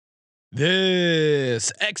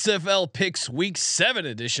This XFL Picks Week 7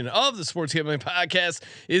 edition of the Sports Gambling Podcast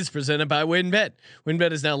is presented by WynnBET.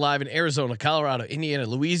 WynnBET is now live in Arizona, Colorado, Indiana,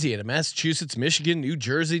 Louisiana, Massachusetts, Michigan, New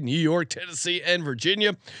Jersey, New York, Tennessee, and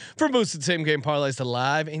Virginia. From boosted same-game parlays to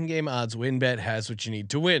live in-game odds, WynnBET has what you need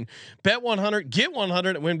to win. Bet 100, get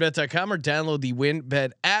 100 at WynnBET.com or download the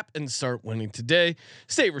WynnBET app and start winning today.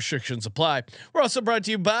 State restrictions apply. We're also brought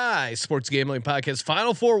to you by Sports Gambling Podcast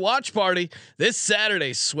Final Four Watch Party this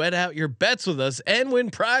Saturday. Sweat out your bets with us and win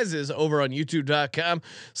prizes over on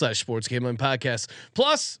youtube.com/sports gambling podcast.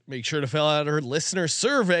 Plus, make sure to fill out our listener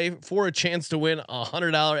survey for a chance to win a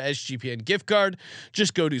 $100 SGPN gift card.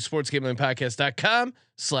 Just go to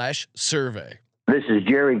sportsgamblingpodcast.com/survey. This is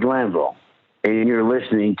Jerry Glanville, and you're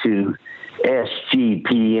listening to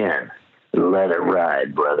SGPN. Let it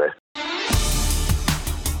ride, brother.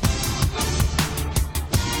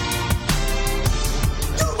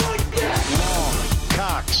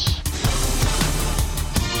 Cox.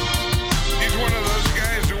 He's one of those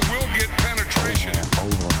guys who will get penetration.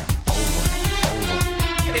 Over.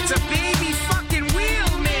 It's a baby fucking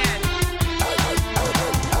wheel, man.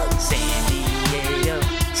 San Diego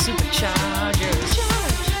Superchargers.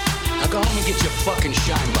 Now go home and get your fucking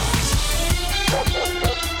shine box.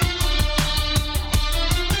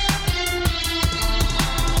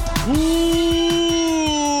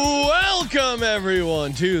 Welcome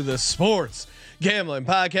everyone to the Sports Gambling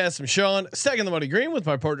Podcast. I'm Sean, stacking the money green with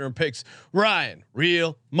my partner in picks, Ryan,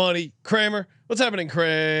 Real Money Kramer. What's happening,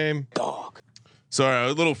 Kramer? Dog. Sorry, I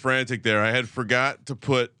was a little frantic there. I had forgot to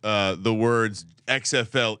put the words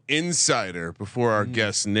XFL Insider before our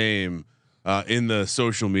guest's name in the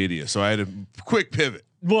social media, so I had a quick pivot.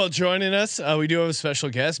 Well, joining us, we do have a special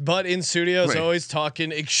guest, but in studio as always,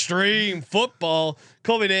 talking extreme football.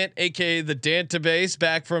 Colby Dant, aka the Dantabase,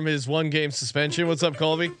 back from his 1-game suspension. What's up,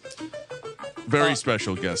 Colby? Very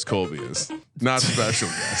special guest, Colby is not special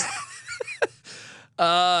guest.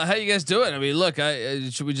 How you guys doing? I mean, look,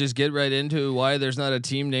 should we just get right into why there's not a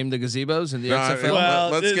team named the Gazebos in the XFL?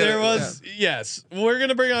 Well, yes. We're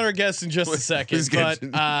gonna bring on our guest in just a second, but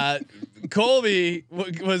Colby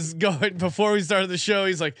was going before we started the show.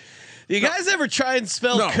 He's like, "You guys ever try and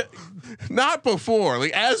spell?" No, not before.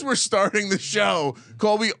 Like as we're starting the show,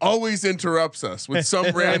 Colby always interrupts us with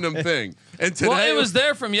some random thing. And today, well, it was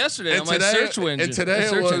there from yesterday on my search engine. And today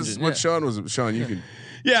it was what Sean was. Sean, you can.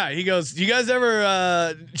 Yeah, he goes, "Do you guys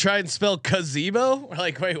ever try and spell gazebo?" We're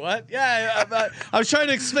like, "Wait, what?" Yeah, I was trying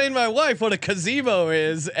to explain to my wife what a gazebo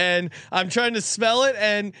is, and I'm trying to spell it,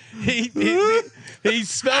 and he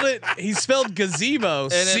spelled it. He spelled gazebo,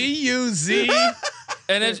 C-U-Z,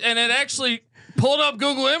 and it actually pulled up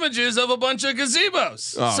Google Images of a bunch of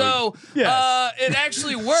gazebos. Oh, so yes. It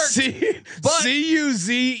actually worked.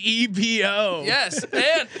 C-U-Z-E-B-O. Yes,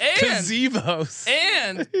 and gazebos.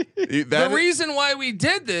 And the reason why we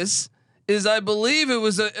did this is I believe it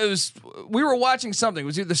was we were watching something. It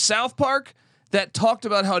was either South Park that talked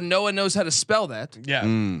about how no one knows how to spell that. Yeah.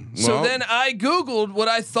 So then I Googled what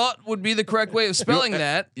I thought would be the correct way of spelling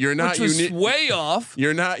that. You're not which was way off.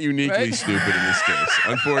 You're not uniquely stupid in this case,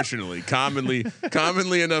 unfortunately.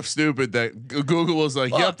 Commonly enough stupid that Google was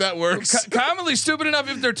like, "Yep, that works." Commonly stupid enough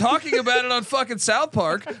if they're talking about it on fucking South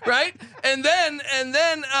Park, right? And then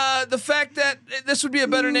the fact that this would be a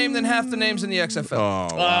better name than half the names in the XFL. Oh,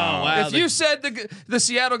 wow. If you said the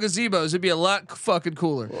Seattle Gazebos, it'd be a lot fucking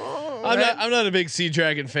cooler. I'm not a big Sea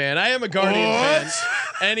Dragon fan. I am a Guardian fan.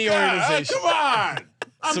 Any organization. Come on.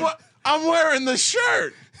 I'm wearing the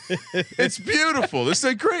shirt. It's beautiful. This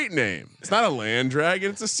is a great name. It's not a land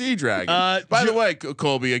dragon. It's a sea dragon. By the way,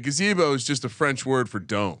 Colby, a gazebo is just a French word for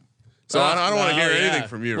dome. So I don't want to hear anything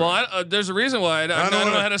from you. Well, there's a reason why I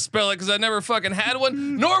don't know how to spell it because I never fucking had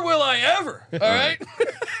one, nor will I ever. All right.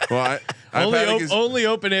 Well, only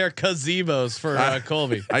open air gazebos for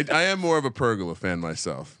Colby. I am more of a pergola fan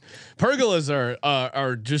myself. Pergolas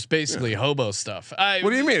are just basically hobo stuff. What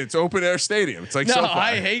do you mean? It's open air stadium. It's like no,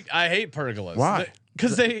 SoFi. I hate pergolas. Why?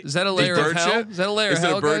 Because is that a layer of hell? Is that a layer of hell?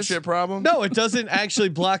 Is it a bird shit problem? No, it doesn't actually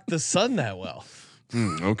block the sun that well.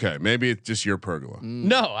 Okay, maybe it's just your pergola.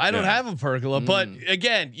 No, I don't have a pergola. But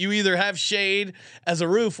again, you either have shade as a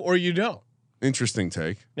roof or you don't. Interesting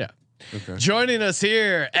take. Yeah. Okay. Joining us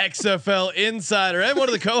here, XFL Insider and one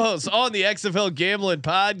of the co-hosts on the XFL Gambling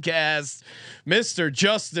Podcast, Mr.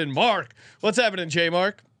 Justin Mark. What's happening, J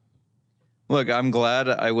Mark? Look, I'm glad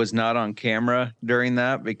I was not on camera during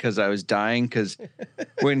that because I was dying. Because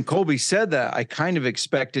when Colby said that, I kind of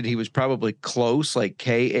expected he was probably close, like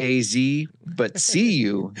KAZ, but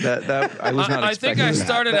CU. That I was not. I think I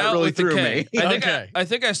started out really with the K. me. I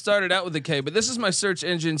think I started out with the K, but this is my search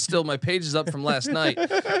engine. Still, my page is up from last night.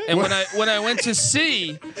 And when I went to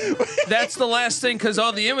C, that's the last thing because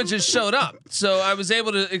all the images showed up. So I was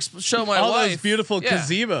able to show my all wife those beautiful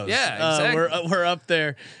gazebos. Yeah, exactly. We're up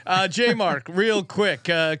there. J Mark, real quick,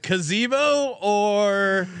 gazebo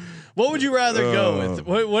or what would you rather go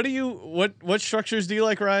with? What structures do you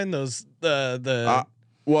like, Ryan? Those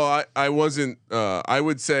Well, I wasn't. I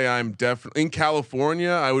would say I'm definitely in California.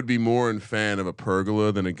 I would be more in fan of a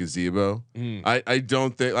pergola than a gazebo. I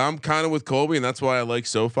don't think I'm kind of with Colby, and that's why I like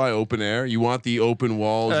SoFi open air. You want the open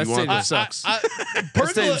walls. You want sucks.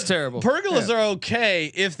 Pergola, terrible. Pergolas are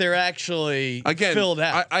okay if they're actually filled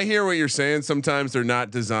out. I hear what you're saying. Sometimes they're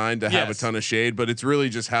not designed to have a ton of shade, but it's really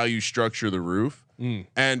just how you structure the roof.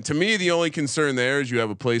 And to me, the only concern there is you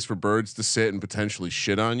have a place for birds to sit and potentially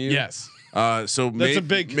shit on you. Yes. So that's a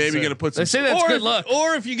big concern. maybe gonna put some. They say that's good luck.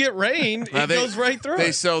 Or if you get rain, it goes right through.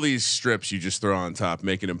 They sell these strips you just throw on top,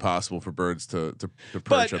 make it impossible for birds to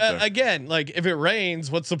perch up there. Again, like if it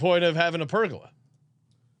rains, what's the point of having a pergola?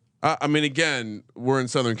 I mean, again, we're in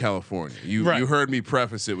Southern California. You heard me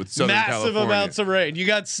preface it with Southern California. Massive amounts of rain. You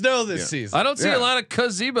got snow this season. I don't see a lot of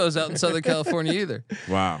gazebos out in Southern California either.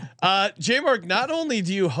 Wow. J Mark, not only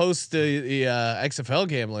do you host the XFL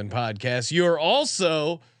gambling podcast, you're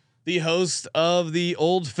also the host of the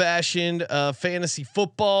Old Fashioned Fantasy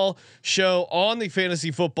Football show on the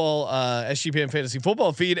Fantasy Football SGPN Fantasy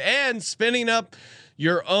Football feed, and spinning up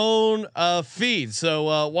your own feed.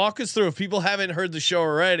 So walk us through. If people haven't heard the show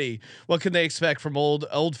already, what can they expect from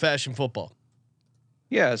Old Fashioned Football?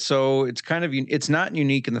 Yeah, so it's kind of it's not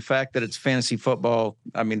unique in the fact that it's fantasy football.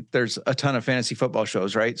 I mean, there's a ton of fantasy football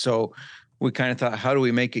shows, right? So we kind of thought, how do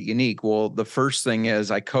we make it unique? Well, the first thing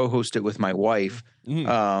is I co-host it with my wife.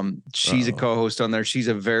 She's a co-host on there. She's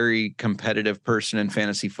a very competitive person in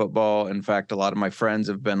fantasy football. In fact, a lot of my friends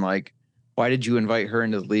have been like, why did you invite her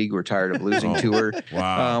into the league? We're tired of losing to her.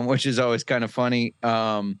 Wow. Which is always kind of funny.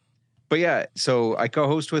 But yeah, so I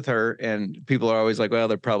co-host with her, and people are always like, well,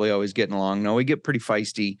 they're probably always getting along. No, we get pretty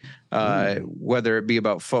feisty, whether it be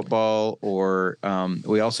about football or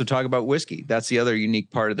we also talk about whiskey. That's the other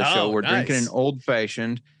unique part of the show. We're drinking an old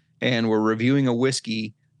fashioned, and we're reviewing a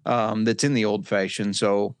whiskey that's in the old fashioned.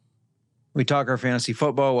 So we talk our fantasy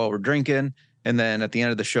football while we're drinking. And then at the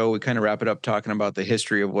end of the show, we kind of wrap it up talking about the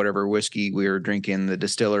history of whatever whiskey we were drinking, the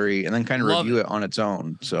distillery, and then kind of review it on its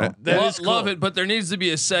own. So love it, but there needs to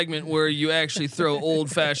be a segment where you actually throw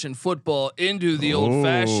old fashioned football into the old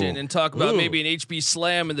fashioned and talk about maybe an HB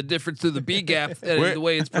Slam and the difference through the B gap and the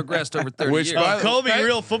way it's progressed over 30 years. Colby,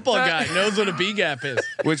 real football guy, knows what a B gap is.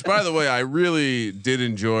 Which, by the way, I really did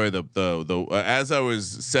enjoy the as I was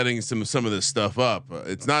setting some of this stuff up.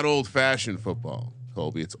 It's not old fashioned football,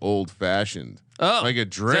 Colby. It's old fashioned. Oh, like a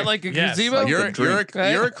drink. Is that like a gazebo? You're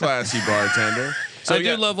a classy bartender. So I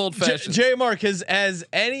do love old fashioned. J Mark, has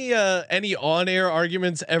any on air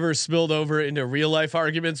arguments ever spilled over into real life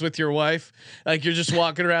arguments with your wife? Like you're just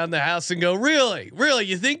walking around the house and go, really,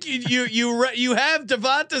 you think you have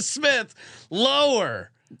Devonta Smith lower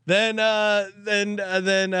than I don't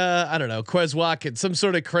know, Quez Watkins, some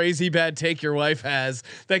sort of crazy bad take your wife has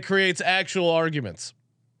that creates actual arguments?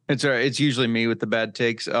 It's all right. It's usually me with the bad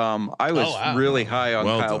takes. I was really high on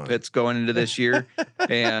Kyle Pitts going into this year,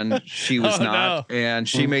 and she was not. No. And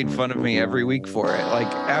she made fun of me every week for it. Like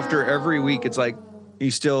after every week, it's like,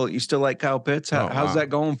 you still like Kyle Pitts? How's that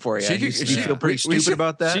going for you? You feel pretty stupid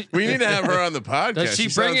about that? We need to have her on the podcast. Does she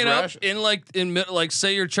bring it up in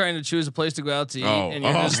say you're trying to choose a place to go out to eat, and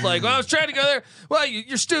you're just like, well, I was trying to go there. Well,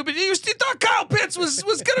 you're stupid. You thought Kyle Pitts was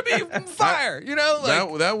gonna be fire. You know,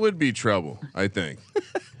 like, that would be trouble. I think.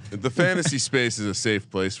 The fantasy space is a safe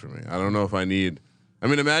place for me. I don't know if I need. I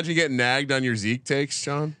mean, imagine getting nagged on your Zeke takes,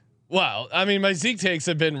 John. Wow, I mean, my Zeke takes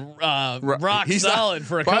have been rock solid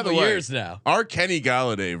for a couple years now. Our Kenny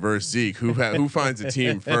Galladay versus Zeke, who finds a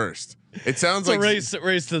team first? It sounds like race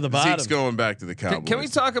to the bottom. Zeke's going back to the Cowboys. Can we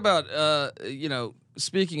talk about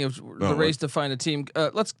speaking of the race to find a team?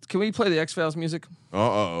 Can we play the X-Files music?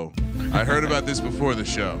 I heard about this before the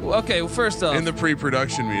show. Okay, well, first off, in the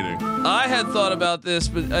pre-production meeting, I had thought about this,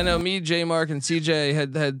 but I know me, J Mark, and CJ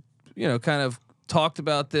had kind of talked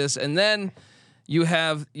about this, and then you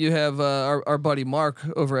have our buddy Mark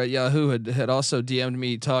over at Yahoo had also DM'd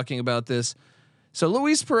me talking about this. So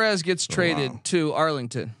Luis Perez gets traded to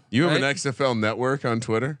Arlington. You have right? an XFL network on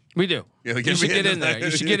Twitter? We do. Yeah, You should get in there.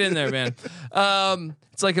 You should get in there, man.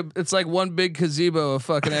 It's like one big gazebo of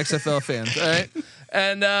fucking XFL fans. All right,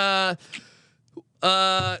 and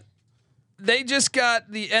they just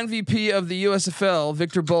got the MVP of the USFL,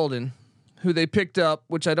 Victor Bolden, who they picked up,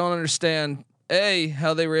 which I don't understand.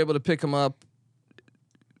 How they were able to pick him up.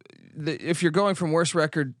 If you're going from worst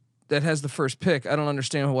record that has the first pick, I don't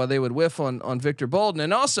understand why they would whiff on Victor Bolden.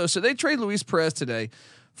 And also, so they trade Luis Perez today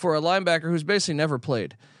for a linebacker who's basically never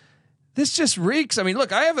played. This just reeks. I mean,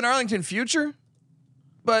 look, I have an Arlington future,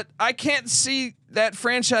 but I can't see that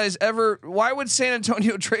franchise ever. Why would San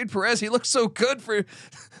Antonio trade Perez? He looks so good for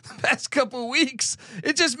the past couple of weeks.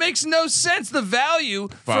 It just makes no sense. The value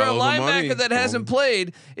for a linebacker that hasn't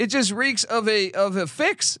played, it just reeks of a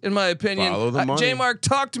fix, in my opinion. Follow the money. J-Mark,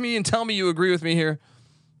 talk to me and tell me you agree with me here.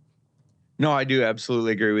 No, I do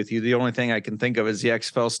absolutely agree with you. The only thing I can think of is the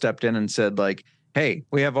XFL stepped in and said, like, hey,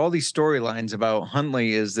 we have all these storylines about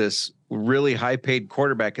Huntley is this really high paid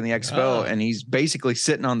quarterback in the XFL, and he's basically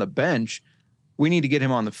sitting on the bench. We need to get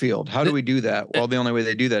him on the field. How do we do that? Well, the only way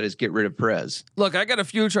they do that is get rid of Perez. Look, I got a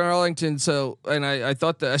future in Arlington, and I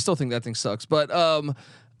thought that I still think that thing sucks. But I was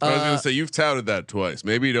gonna say you've touted that twice.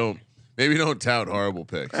 Maybe don't tout horrible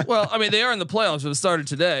picks. Well, I mean, they are in the playoffs. It started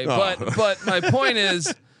today. Oh. But my point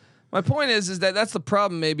is that that's the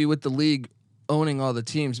problem maybe with the league owning all the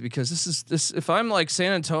teams, because this if I'm like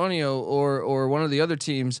San Antonio or one of the other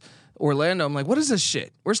teams, Orlando, I'm like, what is this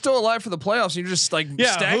shit? We're still alive for the playoffs. And you're just like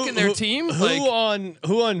stacking their team.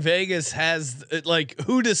 Who on Vegas has like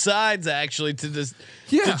who decides actually to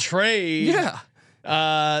trade? Yeah.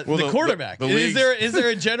 The quarterback. The is there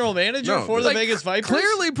a general manager for the Vegas Vipers?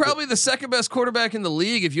 Clearly, probably the second best quarterback in the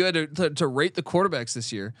league if you had to rate the quarterbacks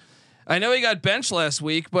this year. I know he got benched last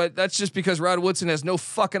week, but that's just because Rod Woodson has no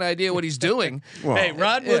fucking idea what he's doing. Hey,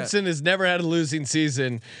 Rod Woodson has never had a losing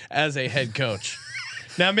season as a head coach.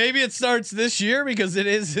 Now maybe it starts this year because it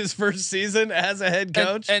is his first season as a head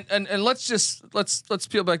coach. And let's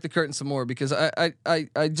peel back the curtain some more, because I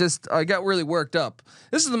got really worked up.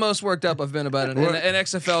 This is the most worked up I've been about an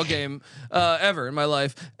XFL game ever in my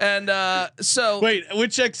life. And so wait,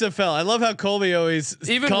 which XFL? I love how Colby always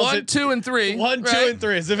even 1, 2, and 3. 1, 2, and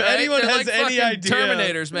 3. As if anyone has like any idea.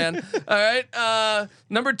 Terminators, man. All right.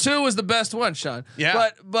 Number 2 was the best one, Sean. Yeah.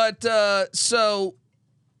 But so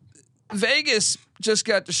Vegas just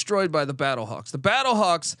got destroyed by the Battlehawks. The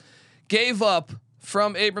Battlehawks gave up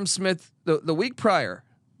from Abram Smith the week prior.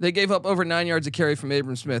 They gave up over 9 yards a carry from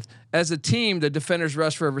Abram Smith. As a team, the defenders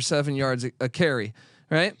rushed for over 7 yards a carry,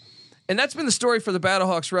 right? And that's been the story for the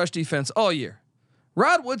Battlehawks rush defense all year.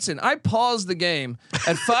 Rod Woodson, I paused the game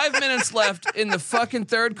at 5 minutes left in the fucking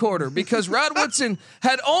third quarter because Rod Woodson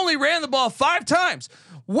had only ran the ball 5 times.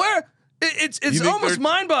 It's almost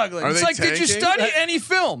mind-boggling. It's like, tanking? did you study any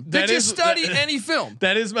film? Did you study any film?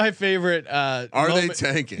 That is my favorite. They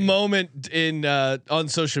tanking? Moment in on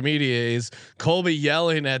social media is Colby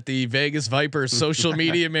yelling at the Vegas Vipers social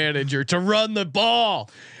media manager to run the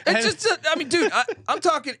ball. It's just, I mean, dude, I'm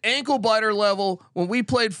talking ankle biter level. When we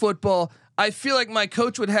played football, I feel like my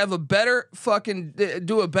coach would have a better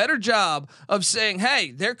do a better job of saying, hey,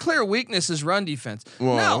 their clear weakness is run defense.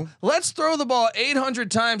 Well, no, let's throw the ball 800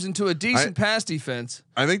 times into a decent pass defense.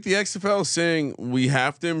 I think the XFL is saying we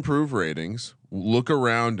have to improve ratings. Look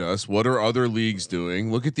around us. What are other leagues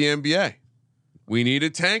doing? Look at the NBA. We need a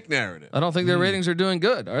tank narrative. I don't think their ratings are doing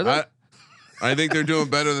good, are they? I think they're doing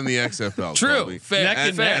better than the XFL. True, fair.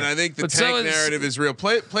 And I think the tank narrative is real.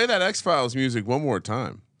 Play that X-Files music one more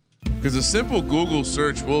time. Because a simple Google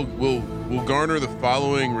search will garner the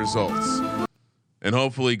following results, and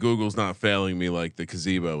hopefully Google's not failing me like the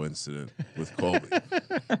gazebo incident with Colby.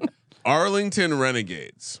 Arlington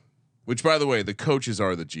Renegades, which by the way the coaches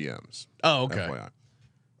are the GMs. Oh, okay. FYI.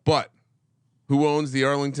 But who owns the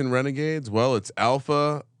Arlington Renegades? Well, it's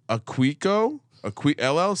Alpha Aquico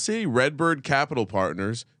LLC, Redbird Capital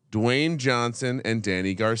Partners, Dwayne Johnson, and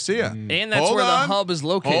Danny Garcia. And that's where the hub is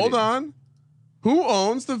located. Hold on. Who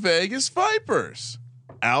owns the Vegas Vipers?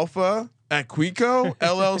 Alpha Aquico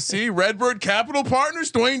LLC, Redbird Capital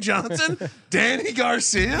Partners, Dwayne Johnson, Danny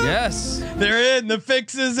Garcia. Yes, they're in. The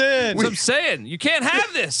fix is in. What I'm saying, you can't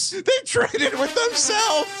have this. They traded with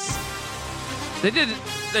themselves. They did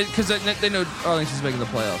because they know Arlington's making the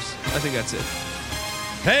playoffs. I think that's it.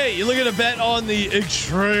 Hey, you're looking to bet on the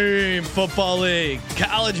Extreme Football League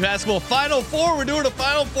college basketball Final Four. We're doing a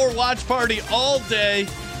Final Four watch party all day.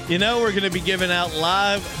 You know, we're going to be giving out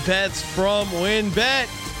live bets from WinBet.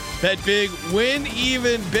 Bet big, win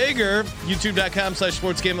even bigger.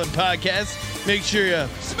 YouTube.com/sportsgamblingpodcast. Make sure you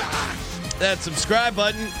smash that subscribe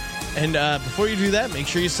button. And before you do that, make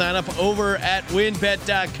sure you sign up over at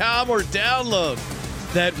winbet.com or download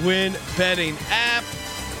that Win Betting app.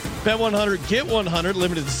 Bet 100, get 100,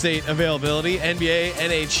 limited state availability. NBA,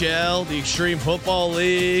 NHL, the Extreme Football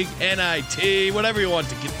League, NIT, whatever you want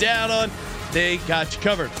to get down on, they got you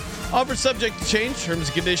covered. Offer subject to change. Terms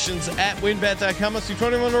and conditions at winbet.com. Must be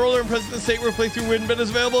 21 or older and present in the state where playthrough WinBet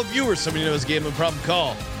is available. If you or somebody knows gambling problem,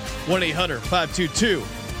 call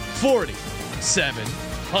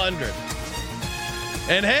 1-800-522-4700.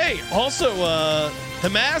 And hey, also the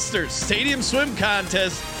Masters Stadium Swim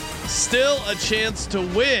Contest. Still a chance to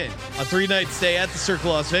win a 3-night stay at the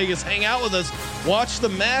Circle Las Vegas. Hang out with us. Watch the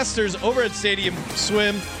Masters over at Stadium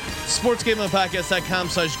Swim.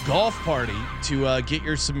 SportsGamblingPodcast.com/golf party to get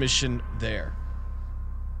your submission there.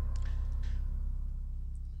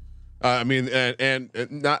 I mean, and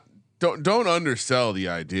not don't undersell the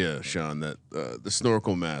idea, Sean, that the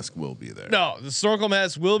snorkel mask will be there. No, the snorkel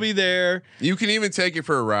mask will be there. You can even take it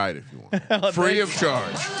for a ride if you want, free of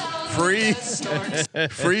charge. Free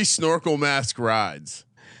snorkel mask rides.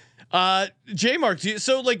 J Mark,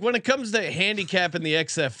 so like when it comes to handicap in the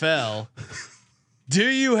XFL, do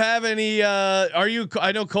you have any?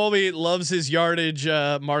 I know Colby loves his yardage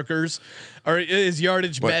markers or his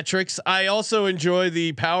yardage metrics. I also enjoy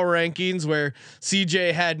the power rankings where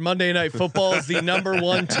CJ had Monday Night Football as the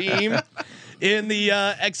 #1 team in the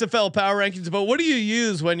XFL power rankings. But what do you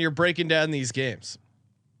use when you're breaking down these games?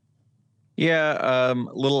 Yeah,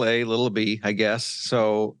 little A, little B, I guess.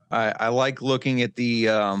 So I like looking at the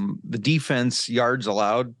defense yards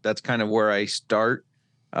allowed. That's kind of where I start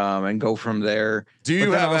and go from there. Do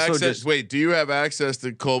you have access? Do you have access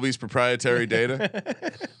to Colby's proprietary data?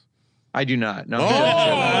 I do not. No. Oh,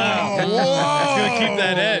 Gonna keep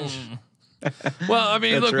that edge. Well, I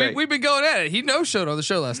mean, That's look, right. we've been going at it. He no-showed on the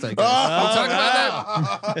show last night. Guys. We'll talk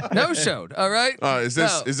about that. No-showed. All right. Is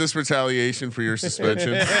this retaliation for your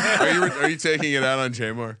suspension? Are you taking it out on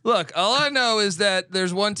Jamar? Look, all I know is that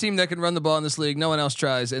there's one team that can run the ball in this league. No one else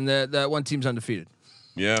tries, and that one team's undefeated.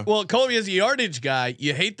 Yeah. Well, Colby, as a yardage guy,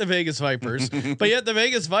 you hate the Vegas Vipers, but yet the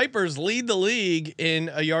Vegas Vipers lead the league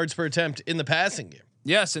in yards per attempt in the passing game.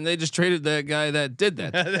 Yes, and they just traded that guy that did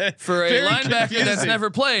that for a Very linebacker confusing. that's never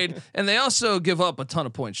played, and they also give up a ton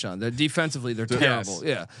of points, Sean. They're defensively, they're terrible.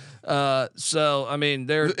 Yeah. So I mean,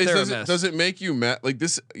 they're a mess. Does it make you mad? Like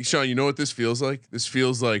this, Sean? You know what this feels like? This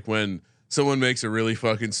feels like when someone makes a really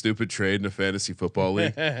fucking stupid trade in a fantasy football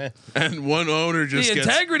league, and one owner just the gets,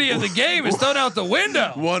 integrity of the game is thrown out the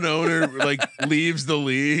window. one owner like leaves the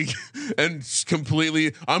league and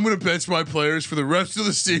completely. I'm going to bench my players for the rest of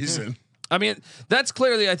the season. I mean, that's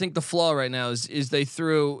clearly, I think, the flaw right now is they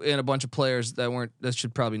threw in a bunch of players that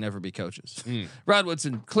should probably never be coaches. Rod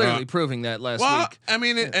Woodson clearly proving that last week. I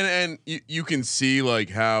mean, and you can see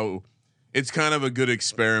like how it's kind of a good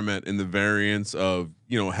experiment in the variance of,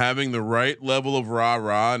 you know, having the right level of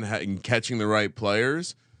rah and catching the right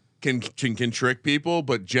players can trick people,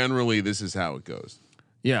 but generally this is how it goes.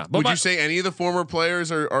 Yeah. But Would you say any of the former players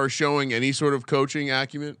are showing any sort of coaching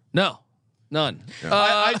acumen? No. None.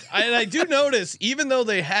 Yeah. I do notice, even though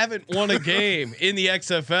they haven't won a game in the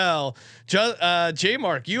XFL, J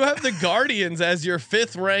Mark, you have the Guardians as your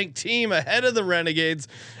 5th ranked team, ahead of the Renegades,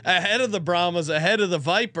 ahead of the Brahmas, ahead of the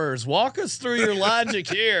Vipers. Walk us through your logic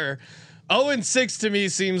here. 0-6 to me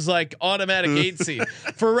seems like automatic 8 seed.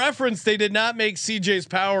 For reference, they did not make CJ's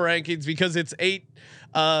power rankings because it's 8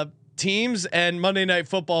 teams, and Monday Night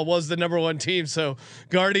Football was the #1 team. So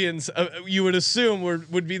Guardians, you would assume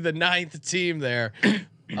would be the 9th team there.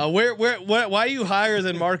 Why are you higher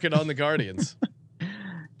than market on the Guardians?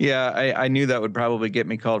 Yeah, I knew that would probably get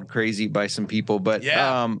me called crazy by some people, but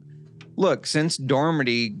look, since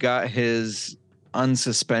Dormady got his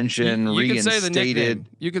unsuspension, you can say the reinstated, nickname.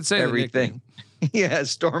 You can say everything. Yeah,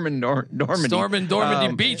 Normandy.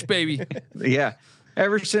 Normandy Beach, baby. Yeah.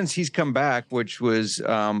 Ever since he's come back, which was,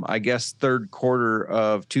 I guess, 3rd quarter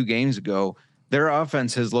of 2 games ago, their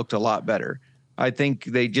offense has looked a lot better. I think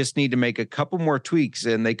they just need to make a couple more tweaks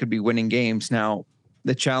and they could be winning games. Now,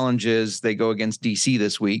 the challenge is they go against DC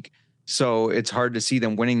this week, so it's hard to see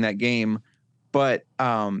them winning that game. But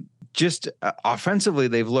just offensively,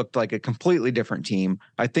 they've looked like a completely different team.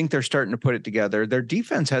 I think they're starting to put it together. Their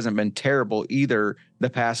defense hasn't been terrible either the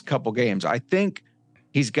past couple games. I think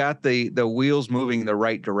he's got the wheels moving in the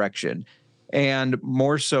right direction, and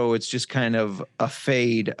more so it's just kind of a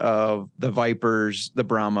fade of the Vipers, the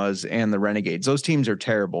Brahmas, and the Renegades. Those teams are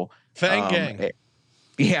terrible. Fang gang.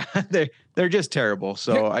 Yeah, they're just terrible.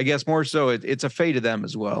 So I guess more so it's a fade of them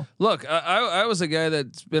as well. Look, I was a guy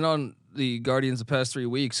that's been on the Guardians the past 3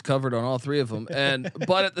 weeks, covered on all 3 of them,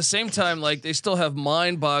 but at the same time, like, they still have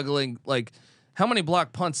mind-boggling, like, how many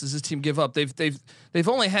block punts does this team give up? They've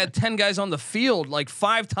only had 10 guys on the field like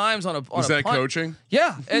 5 times on a Is that punt. coaching?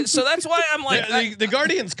 Yeah, and so that's why I'm like the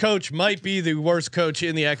Guardians coach might be the worst coach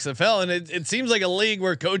in the XFL, and it seems like a league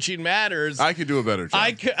where coaching matters. I could do a better job.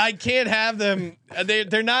 I can't have them.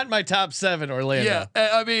 They're not my top 7, Orlando. Yeah,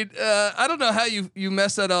 I mean, I don't know how you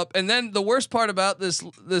mess that up. And then the worst part about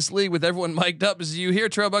this league with everyone mic'd up is you hear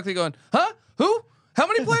Terrell Buckley going, "Huh? Who? How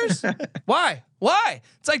many players? Why?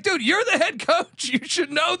 It's like, dude, you're the head coach. You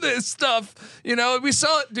should know this stuff. You know, we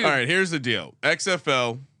saw it, dude." All right, here's the deal.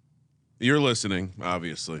 XFL, you're listening,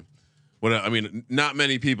 obviously. Not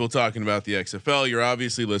many people talking about the XFL. You're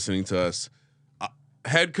obviously listening to us.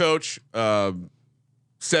 Head coach, 7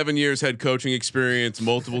 years head coaching experience,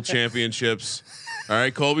 multiple championships. All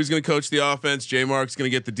right, Colby's going to coach the offense. J Mark's going to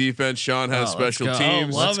get the defense. Sean has special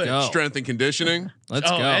teams, love it. strength and conditioning. Let's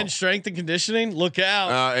go. And strength and conditioning. Look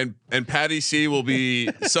out. And Patty C will be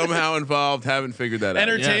somehow involved. Haven't figured that out.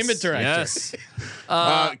 Entertainment director. Yes.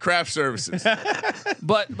 Craft services.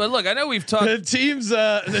 But look, I know we've talked. The team's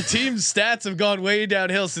stats have gone way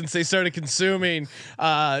downhill since they started consuming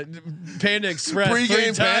Panda Express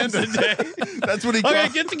Pre-game 3 times Panda. a day. That's what he Okay,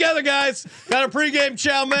 called. get together, guys. Got a pregame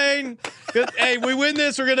chow mein. Hey, we win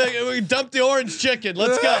this. We dump the orange chicken.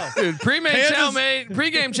 Let's go. Dude,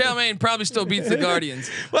 pregame chow mein probably still beats the Guardians.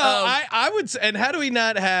 Well, I would say, and how do we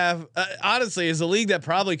not have, honestly, as a league that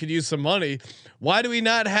probably could use some money, why do we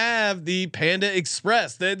not have the Panda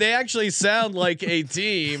Express? They actually sound like a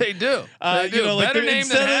team. They do. They do. You know, like Better name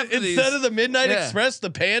than half of these. instead of the Midnight Express, the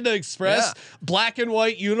Panda Express, black and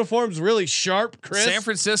white uniforms, really sharp, crisp. San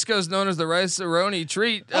Francisco's known as the Rice-A-Roni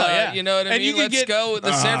treat. Yeah. You know what I And you mean? could Let's get- go with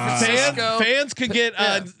the San Francisco. Fans could get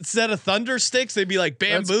instead of thunder sticks, they'd be like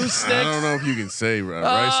bamboo sticks. I don't know if you can say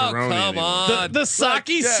rice-a-roni come anymore. on. The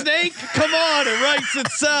sake snake, come on, it writes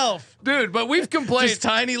itself. Dude, but we've complained. Just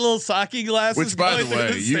tiny little sake glasses. Which, by the going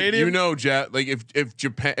through way, stadium. you know,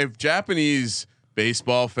 if Japanese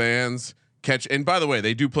baseball fans catch, and by the way,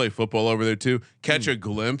 they do play football over there too. Catch a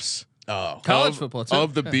glimpse College football too.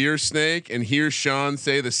 of the beer snake and hear Sean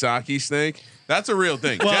say the sake snake. That's a real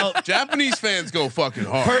thing. Well- Japanese fans go fucking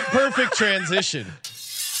hard. Perfect transition.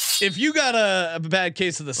 If you got a bad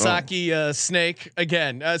case of the sake snake,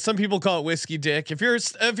 again, some people call it whiskey dick. If you're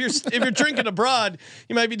drinking abroad,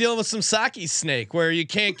 you might be dealing with some sake snake, where you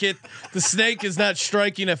can't get the snake is not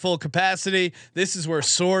striking at full capacity. This is where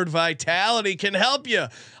Sword Vitality can help you.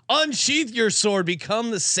 Unsheath your sword,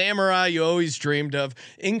 become the samurai you always dreamed of.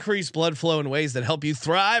 Increase blood flow in ways that help you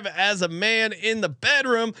thrive as a man in the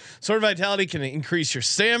bedroom. Sword Vitality can increase your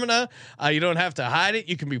stamina. You don't have to hide it.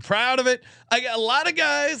 You can be proud of it. A lot of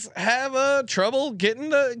guys have trouble getting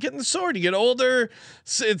the sword. You get older,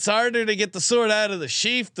 it's harder to get the sword out of the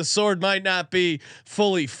sheath. The sword might not be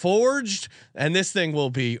fully forged, and this thing will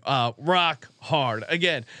be rock hard.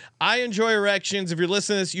 Again, I enjoy erections. If you're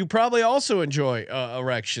listening to this, you probably also enjoy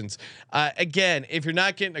erections. Again, if you're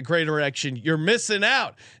not getting a great erection, you're missing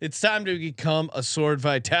out. It's time to become a Sword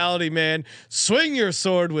Vitality man. Swing your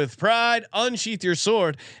sword with pride, unsheath your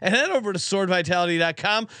sword, and head over to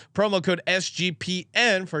swordvitality.com. Promo code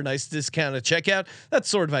SGPN for a nice discount at checkout.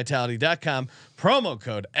 That's swordvitality.com. Promo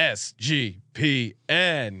code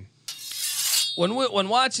SGPN. When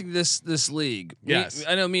watching this league, Yes.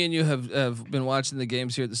 I know me and you have been watching the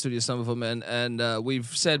games here at the studio, some of them, and we've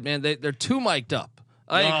said, man, they're too mic'd up.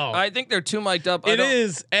 I think they're too mic'd up. It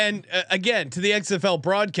is, and again, to the XFL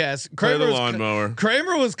broadcast, Play the Kramer lawnmower.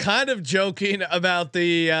 Kramer was kind of joking about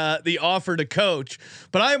the offer to coach,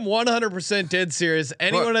 but I am 100% dead serious.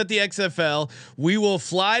 Anyone at the XFL, we will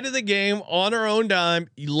fly to the game on our own dime.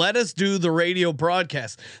 Let us do the radio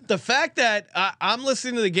broadcast. The fact that I'm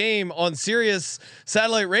listening to the game on Sirius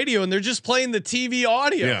satellite radio and they're just playing the TV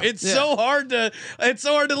audio, it's so hard to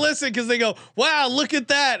listen because they go, "Wow, look at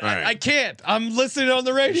that!" Right. I can't. I'm listening on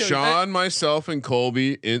the radio. Sean, myself, and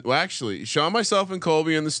Colby. Sean, myself, and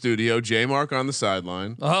Colby in the studio. J Mark on the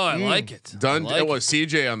sideline. Oh, I like it. Done. I like it was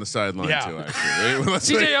CJ on the sideline Yeah. too. Actually,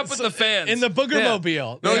 CJ up with the fans in the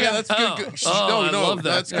Boogermobile. No, yeah, that's good. I No, love that.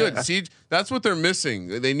 that's good. See, that's what they're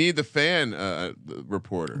missing. They need the fan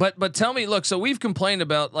reporter. But tell me, look. So we've complained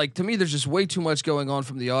about, like, to me, there's just way too much going on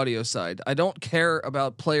from the audio side. I don't care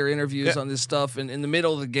about player interviews on this stuff in the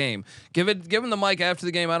middle of the game. Give them the mic after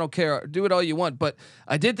the game. I don't care. Do it all you want. But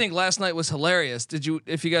I did think last night was hilarious.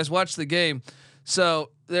 If you guys watched the game? So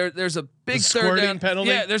there's a big The third squirting down penalty?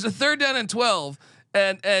 Yeah, there's a 3rd down and 12.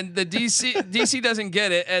 And the DC doesn't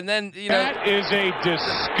get it, and then that is a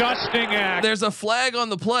disgusting act. There's a flag on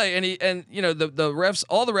the play, and the refs,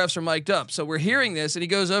 all the refs are mic'd up, so we're hearing this, and he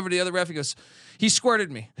goes over to the other ref, he goes, He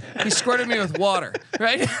squirted me. He squirted me with water,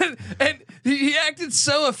 right? And he acted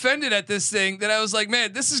so offended at this thing that I was like,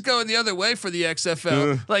 man, this is going the other way for the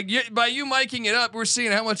XFL. Like by you miking it up, we're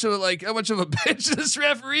seeing how much of a bitch this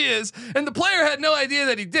referee is. And the player had no idea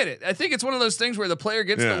that he did it. I think it's one of those things where the player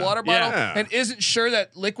gets the water bottle and isn't sure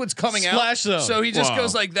that liquid's coming Splash out. zone. So he just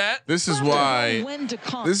goes like that. This is why.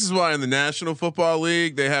 This is why in the National Football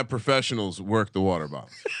League they have professionals work the water bottle.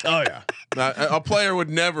 Oh yeah. A player would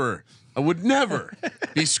never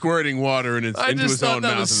be squirting water into his own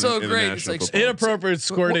mouth. That was so great. It's like Inappropriate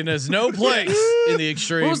squirting has no place in the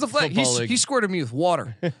extreme. What was the flag? League. He squirted me with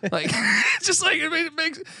water. Like just like it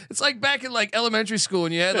makes. It's like back in like elementary school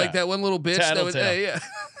when you had like that one little bitch that was. Hey, yeah.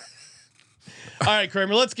 All right,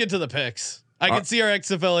 Kramer. Let's get to the picks. I can see our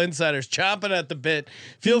XFL insiders chomping at the bit.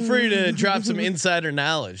 Feel free to drop some insider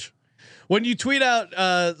knowledge. When you tweet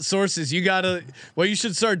out sources, what you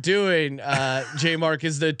should start doing, J Mark,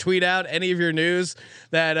 is to tweet out any of your news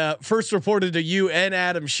that first reported to you and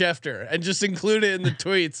Adam Schefter, and just include it in the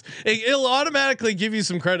tweets. It'll automatically give you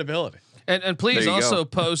some credibility. And please also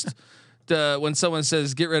post when someone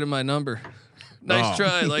says, "Get rid of my number." Nice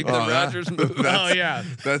try, like the Rodgers move. Yeah,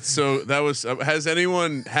 that's so. That was. Has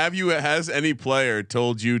any player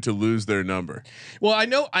told you to lose their number? Well, I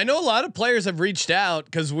know a lot of players have reached out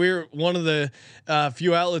because we're one of the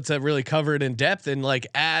few outlets that really cover it in depth and like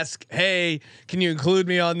ask, hey, can you include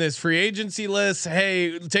me on this free agency list?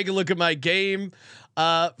 Hey, take a look at my game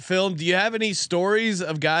film. Do you have any stories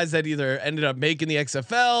of guys that either ended up making the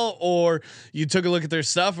XFL or you took a look at their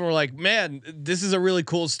stuff and were like, man, this is a really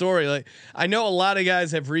cool story? Like, I know a lot of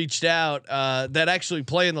guys have reached out that actually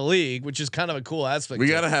play in the league, which is kind of a cool aspect. We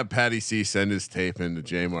got to have Patty C send his tape into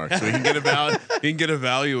J Mark so he can get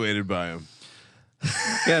evaluated by him.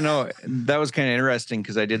 Yeah, no, that was kind of interesting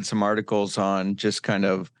because I did some articles on just kind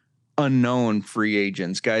of unknown free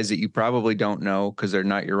agents, guys that you probably don't know because they're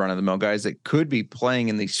not your run of the mill guys that could be playing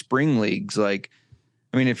in these spring leagues. Like,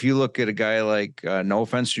 I mean, if you look at a guy like, no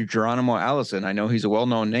offense to Geronimo Allison, I know he's a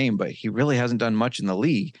well-known name, but he really hasn't done much in the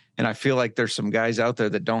league. And I feel like there's some guys out there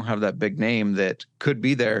that don't have that big name that could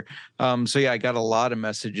be there. So yeah, I got a lot of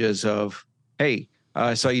messages of, hey,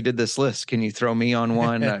 I saw you did this list. Can you throw me on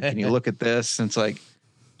one? Can you look at this? And it's like,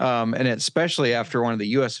 and especially after one of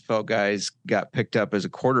the USFL guys got picked up as a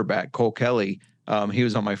quarterback, Cole Kelly. He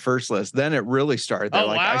was on my first list. Then it really started. They're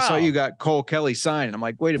I saw you got Cole Kelly signed. And I'm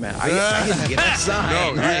like, wait a minute, I didn't get him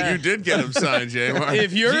signed. No, you did get him signed, Jay.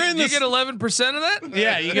 If you're in you get 11% of that.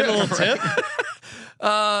 Yeah, you get a little tip.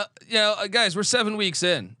 Guys, we're 7 weeks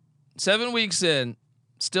in. 7 weeks in,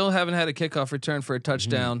 still haven't had a kickoff return for a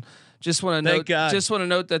touchdown. Just want to note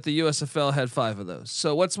that the USFL had 5 of those.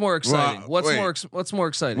 So what's more exciting? What's more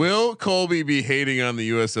exciting? Will Colby be hating on the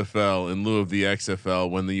USFL in lieu of the XFL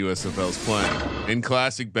when the USFL's playing in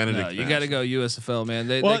classic Benedict? No, you got to go USFL, man.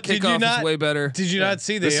 They kickoff is way better. Did you not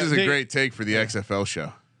see this? Is a great take for the XFL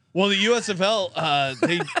show. Well, the USFL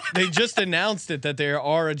they just announced it that they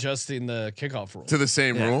are adjusting the kickoff rule to the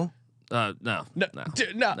same rule. No,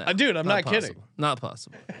 dude, I'm not kidding. Not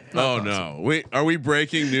possible. No. Are we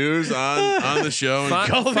breaking news on the show?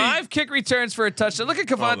 Five kick returns for a touchdown. Look at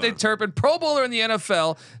Kevontae Turpin, Pro Bowler in the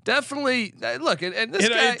NFL. Definitely look. And this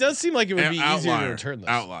guy, it does seem like it would be easier to return this.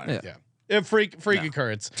 Outlier. Yeah. Freak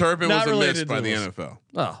occurrence. Turpin was a miss by the NFL.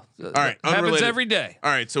 Oh, all right. Happens every day.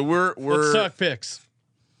 All right. So we're let's talk picks.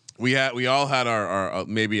 We all had our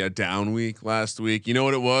maybe a down week last week. You know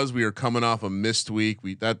what it was? We were coming off a missed week.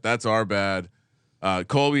 That's our bad.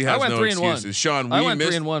 Colby has no excuses. Sean, I went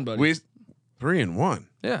 3-1, buddy. 3-1.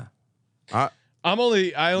 Yeah.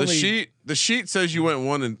 The sheet says you went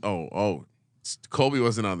 1 and Colby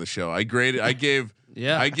wasn't on the show. I gave.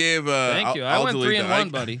 Thank you. I went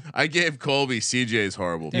 3-1, buddy. I gave Colby CJ's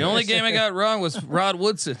horrible. The only game I got wrong was Rod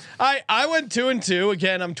Woodson. I went 2-2.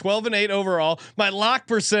 Again, I'm 12-8 overall. My lock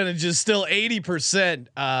percentage is still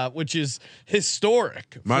 80%, which is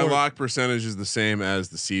historic. My lock percentage is the same as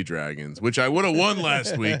the Sea Dragons, which I would have won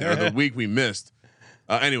last week or the week we missed.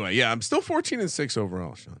 Anyway, yeah, I'm still 14-6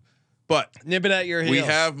 overall, Sean. But nip it at your heels. We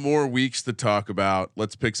have more weeks to talk about.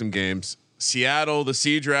 Let's pick some games. Seattle, the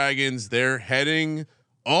Sea Dragons, they're heading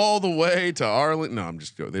all the way to Arlington. No, I'm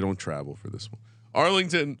just joking. They don't travel for this one.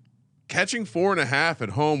 Arlington catching 4.5 at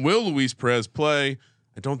home. Will Luis Perez play?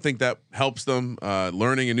 I don't think that helps them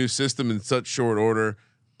learning a new system in such short order.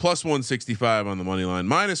 Plus 165 on the money line,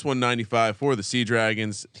 minus 195 for the Sea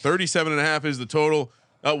Dragons. 37.5 is the total.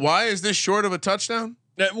 Why is this short of a touchdown?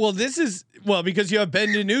 Well, this is because you have Ben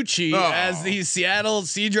DiNucci as the Seattle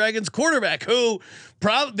Sea Dragons quarterback, who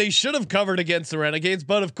they should have covered against the Renegades,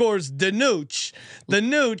 but of course the Nooch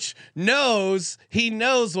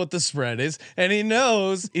knows what the spread is, and he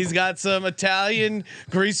knows he's got some Italian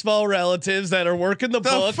greaseball relatives that are working the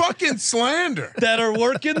book. Fucking slander that are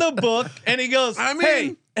working the book, and he goes,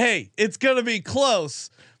 hey, it's gonna be close.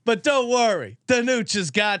 But don't worry, the Nooch has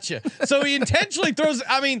got you. So he intentionally throws.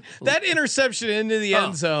 I mean, that interception into the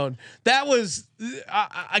end zone. That was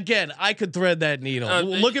again. I could thread that needle.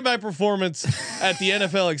 Look at my performance at the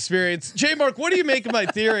NFL Experience. J. Mark, what do you make of my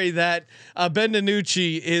theory that Ben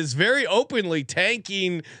DiNucci is very openly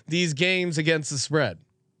tanking these games against the spread?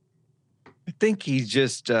 I think he's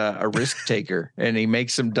just a risk taker, and he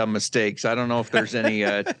makes some dumb mistakes. I don't know if there's any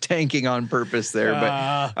tanking on purpose there,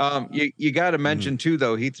 but you got to mention too,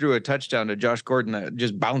 though, he threw a touchdown to Josh Gordon that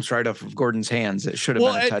just bounced right off of Gordon's hands. It should have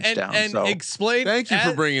been a touchdown. And explain. Thank you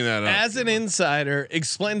for bringing that up. As an insider,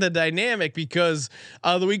 explain the dynamic, because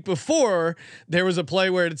the week before there was a play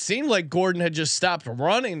where it seemed like Gordon had just stopped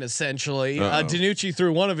running. Essentially, DiNucci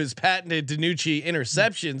threw one of his patented DiNucci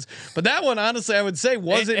interceptions, but that one, honestly, I would say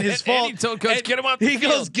wasn't his fault. Coach, get him off the field. He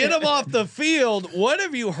goes, get him off the field. What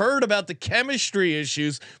have you heard about the chemistry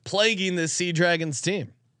issues plaguing this Sea Dragons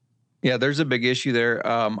team? Yeah, there's a big issue there.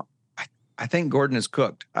 I think Gordon is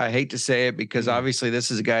cooked. I hate to say it, because obviously this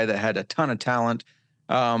is a guy that had a ton of talent.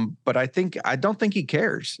 But I don't think he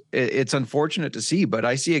cares. It's unfortunate to see, but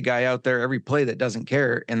I see a guy out there every play that doesn't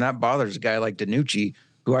care, and that bothers a guy like DiNucci,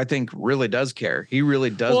 who I think really does care. He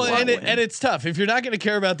really does. Well, and it's tough. If you're not going to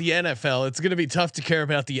care about the NFL, it's going to be tough to care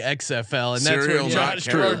about the XFL, and that's where Josh.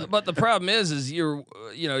 But the problem is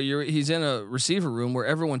he's in a receiver room where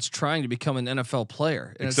everyone's trying to become an NFL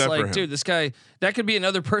player, and Except it's like, dude, this guy, that could be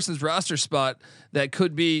another person's roster spot. That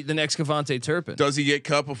could be the next Kevontae Turpin. Does he get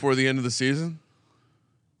cut before the end of the season?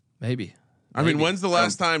 Maybe. I mean, when's the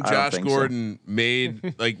last time Josh Gordon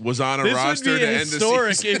was on a roster to end the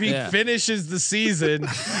season? If he finishes the season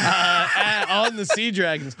on the Sea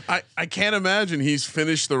Dragons. I can't imagine he's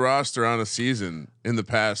finished the roster on a season in the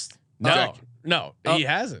past. No, he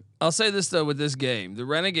hasn't. I'll say this though, with this game, the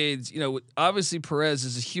Renegades, obviously Perez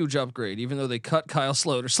is a huge upgrade, even though they cut Kyle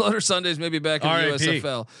Sloter. Sloter Sundays maybe back in the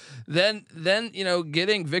USFL. Then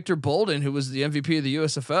getting Victor Bolden, who was the MVP of the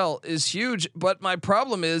USFL, is huge. But my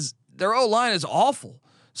problem is, their O-line is awful.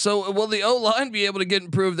 So will the O-line be able to get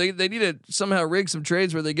improved? They need to somehow rig some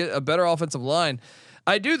trades where they get a better offensive line.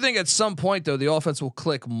 I do think at some point though the offense will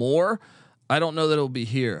click more. I don't know that it'll be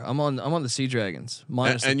here. I'm on the Sea Dragons.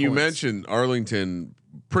 And you mentioned Arlington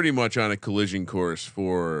pretty much on a collision course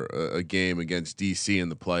for a game against DC in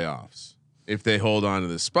the playoffs. If they hold on to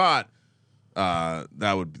this spot,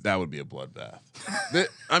 that would be a bloodbath.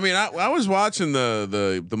 I mean, I was watching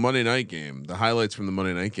the Monday night game, the highlights from the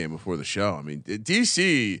Monday night game before the show. I mean,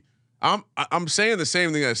 DC. I'm saying the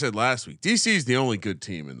same thing I said last week. DC is the only good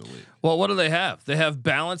team in the league. Well, what do they have? They have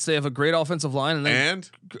balance. They have a great offensive line, and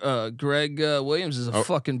then Greg Williams is a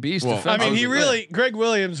fucking beast. Well, I mean, Greg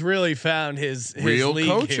Williams really found his real league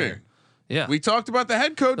coaching. Here. Yeah, we talked about the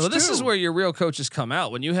head coach. Well, this too. is where your real coaches come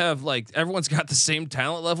out, when you have everyone's got the same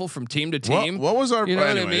talent level from team to team. What was our? You know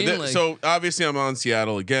anyway, what I mean? So obviously I'm on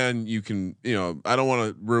Seattle again. You can, I don't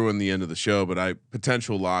want to ruin the end of the show, but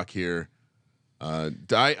potential lock here.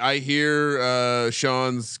 I hear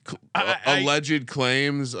Sean's alleged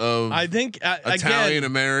claims of Italian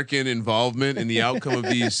American involvement in the outcome of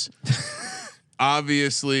these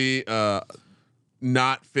obviously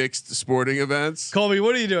not fixed sporting events. Colby,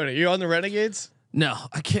 what are you doing? Are you on the Renegades? No,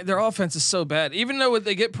 I can't. Their offense is so bad. Even though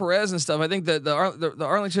they get Perez and stuff, I think that the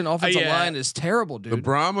Arlington offensive line is terrible, dude. The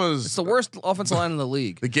Brahmas, it's the worst offensive line in the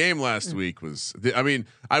league. The game last week was,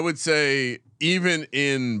 I would say even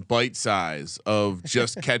in bite size of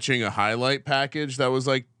just catching a highlight package that was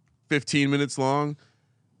 15 minutes long,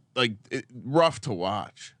 rough to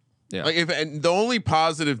watch. Yeah. And the only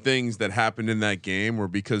positive things that happened in that game were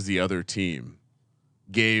because the other team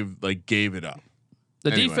gave it up.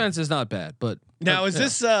 The defense is not bad, but now is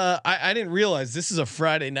this? I didn't realize this is a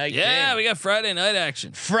Friday night. Yeah, game. We got Friday night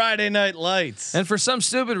action. Friday night lights. And for some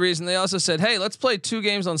stupid reason, they also said, "Hey, let's play 2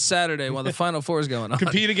 games on Saturday while the Final Four is going on."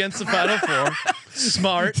 Compete against the Final Four.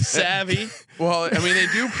 Smart, savvy. Well, I mean, they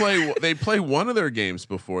do play. They play one of their games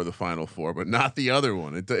before the Final Four, but not the other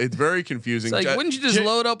one. It's very confusing. It's wouldn't you just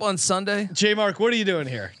load up on Sunday? J. Mark, what are you doing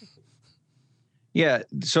here? Yeah,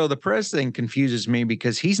 so the Perez thing confuses me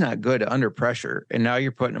because he's not good under pressure, and now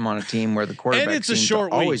you're putting him on a team where the quarterback and it's a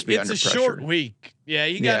short always week. be it's under a pressure. short week. Yeah,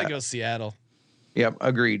 you got to go Seattle. Yep,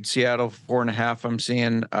 agreed. Seattle 4.5. I'm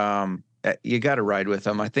seeing. you got to ride with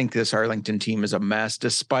them. I think this Arlington team is a mess,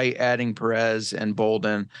 despite adding Perez and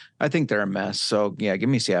Bolden. I think they're a mess. So yeah, give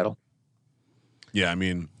me Seattle. Yeah, I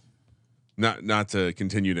mean, not to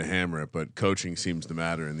continue to hammer it, but coaching seems to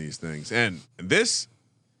matter in these things. And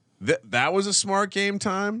that was a smart game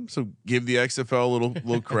time. So give the XFL a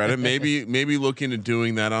little credit. Maybe look into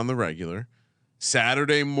doing that on the regular.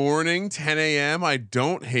 Saturday morning, 10 a.m. I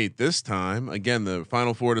don't hate this time. Again, the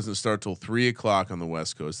Final Four doesn't start till 3:00 on the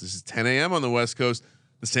West Coast. This is 10 a.m. on the West Coast.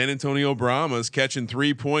 The San Antonio Brahmas catching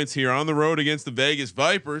 3 points here on the road against the Vegas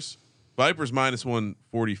Vipers. Vipers minus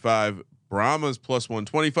 145, Brahmas plus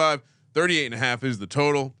 125. 38.5 is the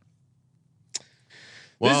total.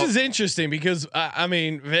 Well, this is interesting because I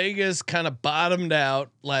mean Vegas kind of bottomed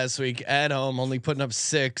out last week at home, only putting up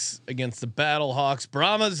 6 against the Battlehawks.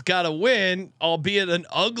 Brahmas got a win, albeit an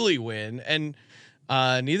ugly win, and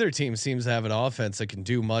neither team seems to have an offense that can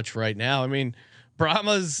do much right now. I mean,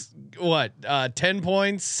 Brahmas 10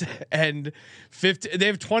 points and 50. They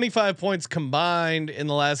have 25 points combined in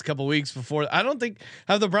the last couple weeks. Before I don't think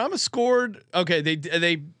have the Brahmas scored. Okay,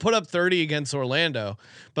 they put up 30 against Orlando,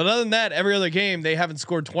 but other than that, every other game they haven't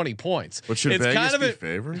scored 20 points. But should Vegas be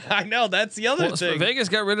favored? I know that's the other thing. Vegas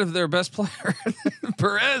got rid of their best player,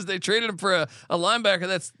 Perez. They traded him for a linebacker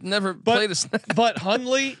that's never played a snap. But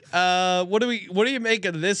Hundley, what do you make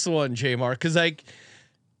of this one, J Mark? Because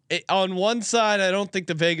on one side, I don't think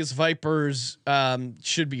the Vegas Vipers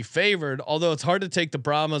should be favored, although it's hard to take the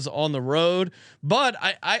Brahmas on the road. But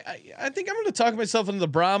I think I'm going to talk myself into the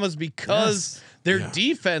Brahmas because their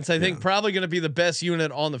defense, I think, probably going to be the best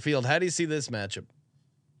unit on the field. How do you see this matchup?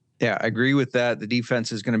 Yeah, I agree with that. The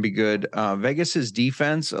defense is going to be good. Vegas's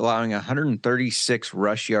defense allowing 136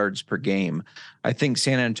 rush yards per game. I think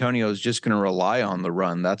San Antonio is just going to rely on the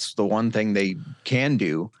run. That's the one thing they can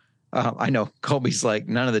do. I know Colby's like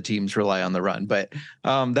none of the teams rely on the run, but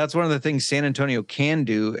that's one of the things San Antonio can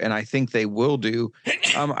do, and I think they will do.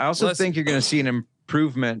 I also think you're going to see an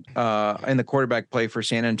improvement in the quarterback play for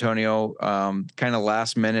San Antonio. Kind of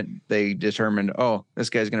last minute, they determined, oh, this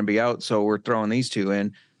guy's going to be out, so we're throwing these two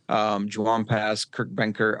in. Juwan Pass, Kirk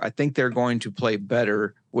Benker. I think they're going to play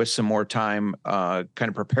better with some more time, kind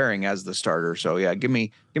of preparing as the starter. So yeah, give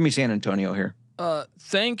me San Antonio here.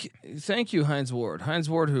 Thank you, Hines Ward. Hines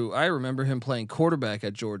Ward, who I remember him playing quarterback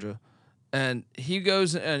at Georgia, and he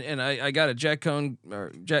goes and I got it. Jack Cohn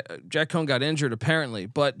got injured apparently,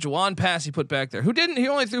 but Juwan Pass he put back there. He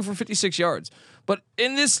only threw for 56 yards. But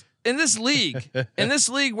in this league,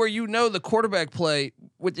 where the quarterback play,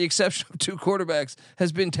 with the exception of 2 quarterbacks,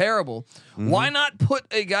 has been terrible. Why not put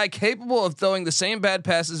a guy capable of throwing the same bad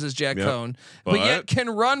passes as Jack Cohn, but yet can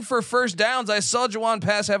run for first downs? I saw Juwan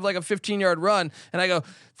Pass have like a 15-yard run, and I go,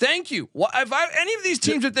 thank you. If any of these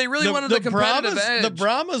teams, if they really wanted the competitive edge, the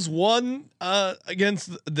Brahmas won against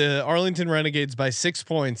the Arlington Renegades by 6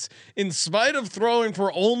 points, in spite of throwing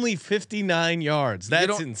for only 59 yards.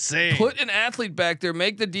 That's insane. Put an athlete back there,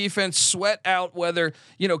 make the defense sweat out whether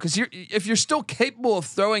because if you're still capable of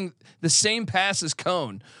throwing the same pass as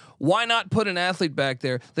Cohn, why not put an athlete back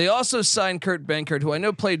there? They also signed Kurt Benkert, who I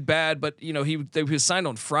know played bad, but he was signed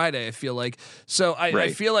on Friday, I feel like. So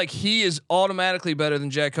I feel like he is automatically better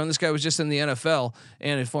than Jack Cohn. This guy was just in the NFL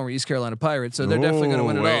and a former East Carolina Pirate, so they're definitely going to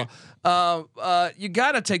win it all. You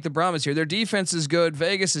got to take the Brahmas here. Their defense is good.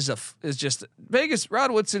 Vegas is just Vegas.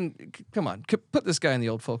 Rod Woodson, come on, put this guy in the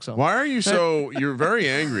old folks home. Why are you you're very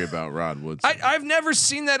angry about Rod Woodson? I've never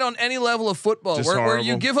seen that on any level of football where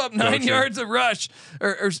you give up 9 yards of rush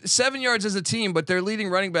or 7 yards as a team, but their leading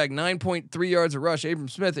running back 9.3 yards of rush, Abram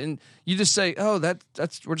Smith, and you just say, oh,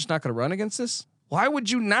 that's we're just not going to run against this. Why would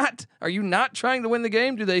you not? Are you not trying to win the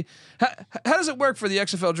game? Do they? How does it work for the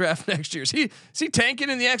XFL draft next year? Is he tanking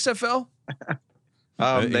in the XFL?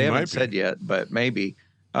 They haven't said yet, but maybe.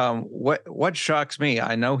 What shocks me,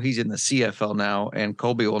 I know he's in the CFL now, and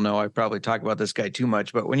Colby will know I probably talk about this guy too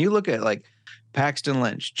much, but when you look at like Paxton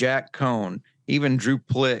Lynch, Jack Cohn, even Drew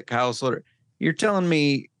Plitt, Kyle Slater, you're telling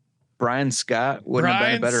me Brian Scott wouldn't have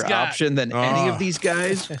been a better option than any of these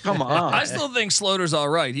guys? Come on. I still think Sloter's all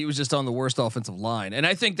right. He was just on the worst offensive line. And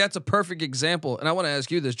I think that's a perfect example. And I want to ask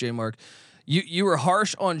you this, J Mark. You were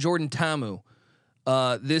harsh on Jordan Tamu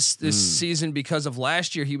this season because of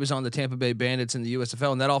last year he was on the Tampa Bay Bandits in the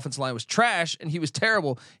USFL, and that offensive line was trash and he was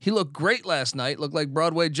terrible. He looked great last night, looked like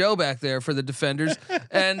Broadway Joe back there for the defenders.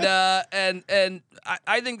 and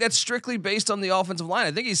I think that's strictly based on the offensive line.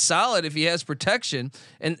 I think he's solid if he has protection,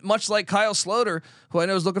 and much like Kyle Sloter, who I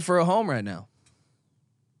know is looking for a home right now.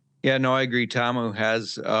 Yeah, no, I agree. Tamu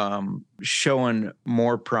has shown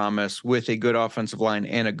more promise with a good offensive line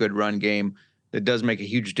and a good run game. it does make a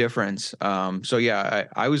huge difference. So yeah,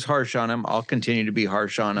 I was harsh on him. I'll continue to be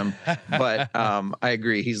harsh on him, but I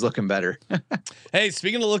agree. He's looking better. Hey,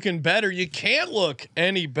 speaking of looking better, you can't look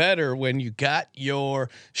any better when you got your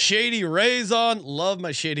Shady Rays on. Love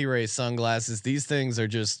my Shady Rays sunglasses. These things are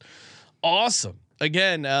just awesome.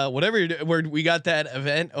 Again, whatever you're doing, we got that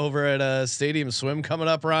event over at Stadium Swim coming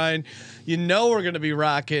up, Ryan. You know we're going to be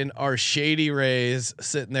rocking our Shady Rays,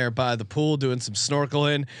 sitting there by the pool doing some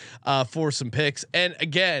snorkeling for some pics. And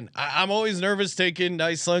again, I'm always nervous taking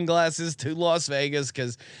nice sunglasses to Las Vegas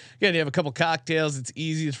because, again, you have a couple cocktails. It's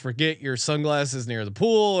easy to forget your sunglasses near the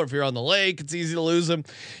pool, or if you're on the lake, it's easy to lose them.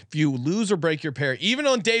 If you lose or break your pair, even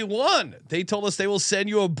on day one, they told us they will send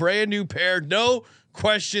you a brand new pair. No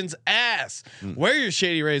questions asked. Wear your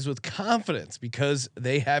Shady Rays with confidence because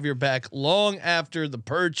they have your back long after the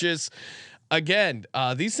purchase. Again,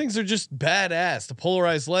 these things are just badass. The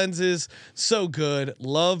polarized lenses, so good.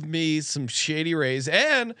 Love me some Shady Rays.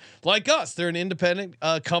 And like us, they're an independent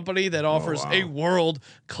company that offers a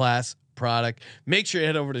world-class product. Make sure you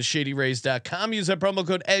head over to shadyrays.com. Use that promo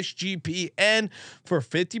code SGPN for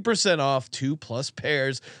 50% off 2+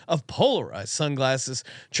 pairs of polarized sunglasses.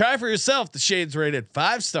 Try for yourself. The shades rated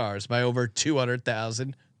 5 stars by over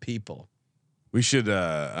 200,000 people. We should.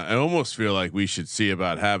 I almost feel like we should see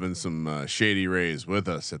about having some Shady Rays with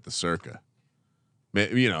us at the Circa.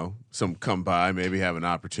 You know, some come by, maybe have an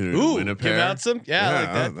opportunity to win a pair. Give out some. Yeah, I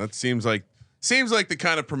like that. That seems like the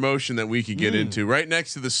kind of promotion that we could get into, right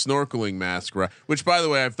next to the snorkeling mask, right? Which, by the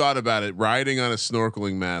way, I've thought about it. Riding on a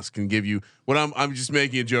snorkeling mask can give you what I'm just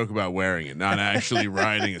making a joke about wearing it, not actually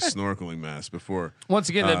riding a snorkeling mask before. Once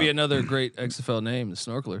again, that'd be another great XFL name, the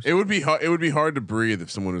Snorkelers. It would be hard. It would be hard to breathe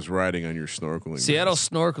if someone was riding on your snorkeling. Seattle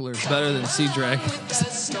mask. Snorkelers better than Sea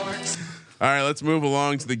Dragons. All right, let's move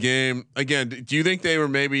along to the game. Again, do you think they were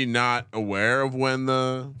maybe not aware of when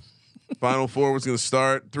the Final Four was going to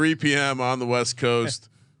start? 3 p.m. on the West Coast.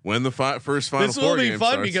 When the first Final Four this will be game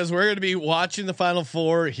fun starts. because we're going to be watching the Final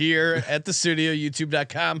Four here at the studio.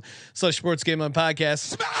 YouTube.com/Sports Gambling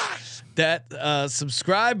Podcast. That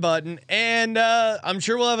subscribe button, and I'm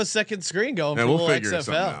sure we'll have a second screen going. Yeah, for we'll figure XFL.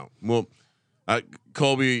 something out. Well,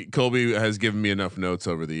 Colby has given me enough notes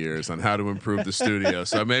over the years on how to improve the studio,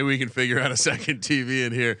 so maybe we can figure out a second TV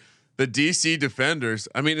in here. The DC Defenders.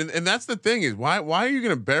 I mean, and that's the thing is why are you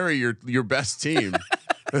going to bury your best team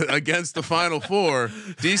against the Final Four?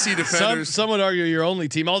 DC Defenders. Some would argue your only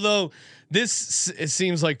team, although it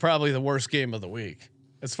seems like probably the worst game of the week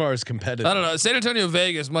as far as competitive. I don't know. San Antonio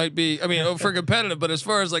Vegas might be. I mean, for competitive, but as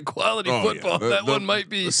far as like quality football, that one might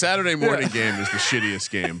be. The Saturday morning game is the shittiest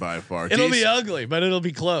game by far. It'll be ugly, but it'll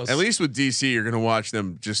be close. At least with DC, you're going to watch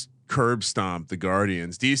them just curb stomp the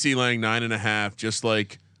Guardians. DC laying 9.5, just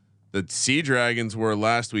like the Sea Dragons were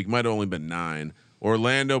last week. Might have only been 9.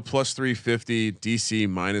 Orlando plus 350, DC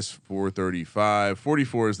minus 435.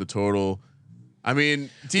 44 is the total. I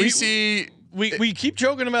mean, DC. We keep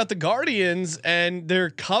joking about the Guardians, and they're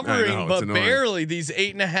covering, but barely. These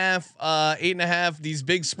 8.5, these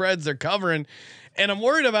big spreads they're covering, and I'm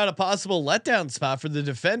worried about a possible letdown spot for the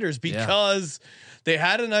Defenders because they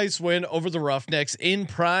had a nice win over the Roughnecks in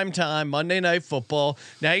prime time Monday Night Football.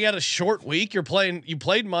 Now you got a short week. You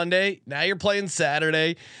played Monday. Now you're playing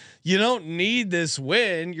Saturday. You don't need this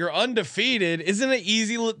win. You're undefeated. Isn't it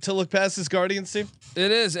easy to look past this Guardians team?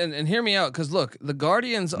 It is, and hear me out, because look, the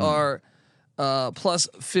Guardians are plus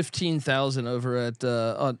 15,000 over at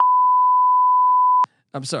on.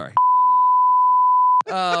 I'm sorry.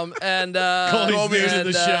 Colby's new to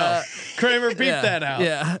the show. Kramer, beat that out.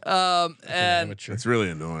 Yeah. And it's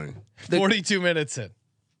really annoying. 42 minutes in.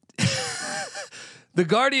 The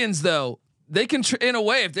Guardians, though, they can in a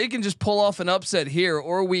way, if they can just pull off an upset here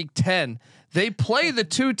or week 10, they play the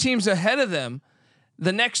two teams ahead of them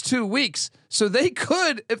the next 2 weeks. So they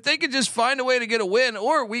could, if they could just find a way to get a win,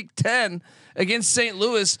 or week 10 against St.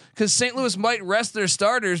 Louis, because St. Louis might rest their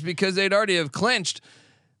starters because they'd already have clinched.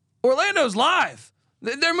 Orlando's live.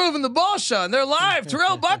 They're moving the ball, Sean. They're live.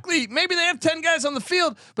 Terrell Buckley, maybe they have 10 guys on the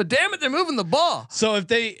field, but damn it, they're moving the ball. So if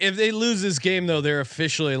they lose this game, though, they're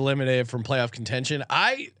officially eliminated from playoff contention.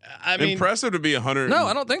 I mean, impressive to be 100. No,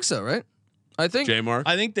 I don't think so. Right? I think J-Mark.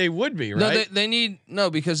 I think they would be right. No, they need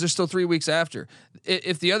because they're still 3 weeks after.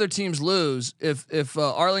 If the other teams lose, if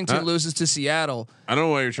Arlington loses to Seattle, I don't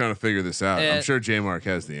know why you're trying to figure this out. I'm sure J-Mark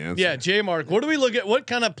has the answer. Yeah, J-Mark. What do we look at? What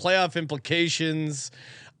kind of playoff implications?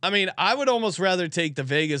 I mean, I would almost rather take the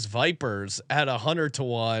Vegas Vipers at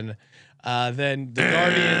 100-1 than the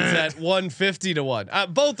Guardians at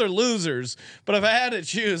 150-1. Both are losers, but if I had to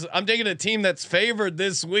choose, I'm taking a team that's favored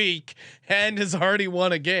this week and has already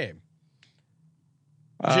won a game.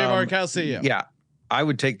 J-Mark, how say you? Yeah, I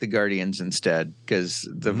would take the Guardians instead because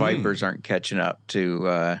the Vipers aren't catching up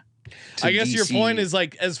to I guess DC. your point is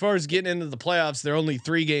like, as far as getting into the playoffs, they're only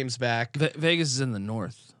 3 games back. Vegas is in the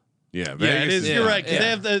north. Yeah, Yeah, it is. You're right. 'Cause they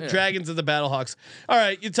have the Dragons and the Battlehawks. All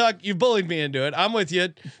right, you bullied me into it. I'm with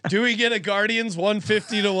you. Do we get a Guardians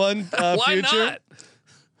 150 to 1 Why future? not?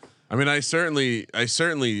 I mean, I certainly,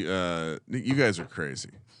 you guys are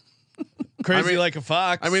crazy. Crazy like a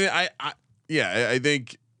fox. I mean, I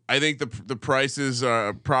think the prices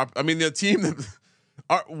are prop. I mean, the team that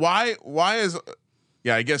are why is.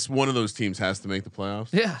 Yeah, I guess one of those teams has to make the playoffs.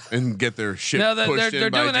 Yeah, and get their shit. Now pushed they're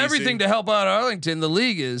in by doing DC. everything to help out Arlington. The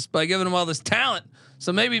league is by giving them all this talent.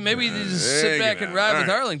 So maybe they just sit back and ride with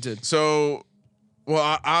Arlington. So,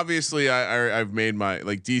 well, obviously, I've made my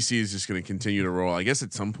DC is just going to continue to roll. I guess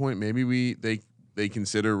at some point maybe they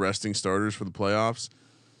consider resting starters for the playoffs,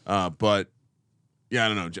 but. Yeah,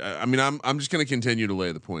 I don't know. I mean, I'm just going to continue to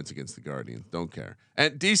lay the points against the Guardians. Don't care.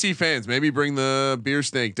 And DC fans, maybe bring the beer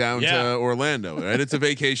snake down to Orlando. Right? It's a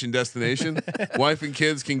vacation destination. Wife and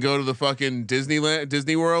kids can go to the fucking Disney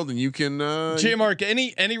World, and you can. J-Mark,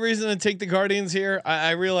 any reason to take the Guardians here?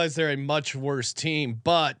 I realize they're a much worse team,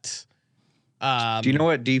 but do you know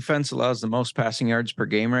what defense allows the most passing yards per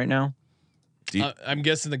game right now? I'm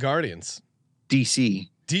guessing the Guardians. DC.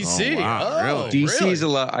 DC. Oh, wow, really? DC's a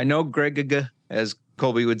lot. I know Greg, as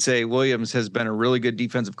Colby would say, Williams has been a really good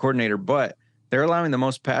defensive coordinator, but they're allowing the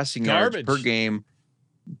most passing yards per game.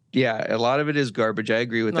 Yeah, a lot of it is garbage. I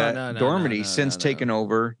agree with that. Dormady, since taking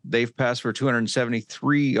over, they've passed for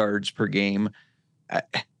 273 yards per game.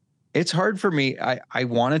 It's hard for me. I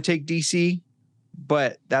want to take DC,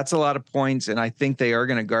 but that's a lot of points, and I think they are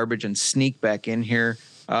going to garbage and sneak back in here.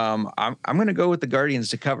 I'm going to go with the Guardians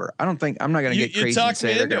to cover. I'm not going to get crazy and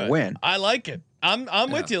say they're going to win. I like it.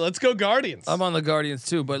 I'm with you. Let's go Guardians. I'm on the Guardians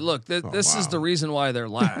too, but look, this is the reason why they're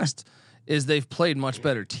last. Is they've played much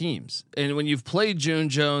better teams, and when you've played June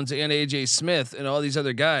Jones and AJ Smith and all these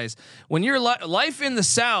other guys, when you're life in the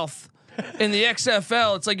South in the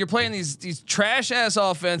XFL, it's like you're playing these trash ass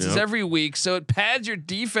offenses every week, so it pads your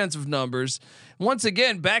defensive numbers. Once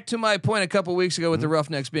again, back to my point a couple weeks ago with the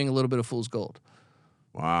Roughnecks being a little bit of fool's gold.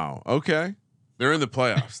 Wow. Okay. They're in the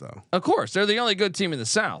playoffs though. Of course, they're the only good team in the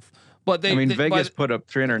South. But Vegas put up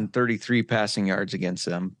 333 passing yards against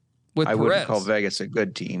them. I wouldn't call Vegas a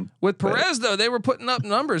good team. With Perez though, they were putting up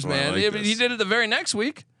numbers, man. He did it the very next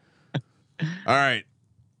week. All right.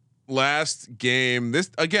 Last game. This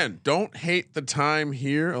again, don't hate the time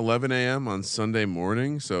here, 11 a.m. on Sunday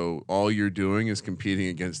morning. So all you're doing is competing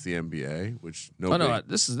against the NBA, which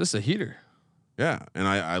this is a heater. Yeah, and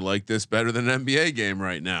I like this better than an NBA game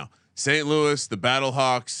right now. St. Louis, the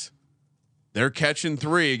Battlehawks, they're catching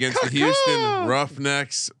 3 against the Houston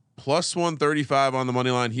Roughnecks. Plus 135 on the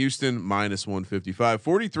money line. Houston minus 155.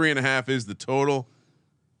 43.5 is the total.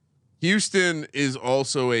 Houston is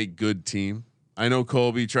also a good team. I know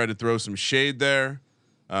Colby tried to throw some shade there,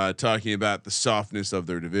 talking about the softness of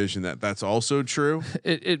their division. That's also true.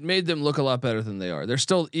 It made them look a lot better than they are. They're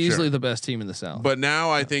still easily the best team in the South. But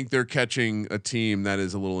now I think they're catching a team that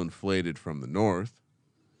is a little inflated from the North,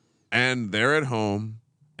 and they're at home,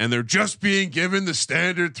 and they're just being given the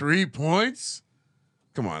standard 3 points.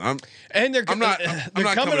 Come on, they're coming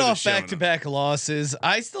off back-to-back losses.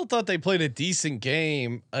 I still thought they played a decent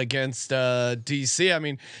game against DC. I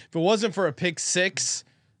mean, if it wasn't for a pick 6,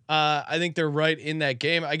 I think they're right in that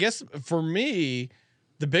game. I guess for me,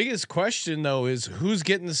 the biggest question though is who's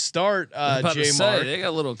getting the start. J-Mark, they got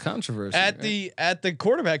a little controversy at the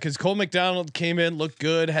quarterback because Cole McDonald came in, looked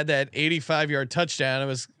good, had that 85-yard touchdown. It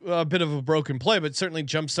was a bit of a broken play, but certainly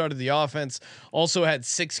jump started the offense. Also had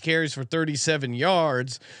 6 carries for 37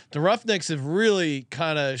 yards. The Roughnecks have really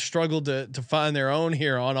kind of struggled to find their own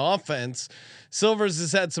here on offense. Silvers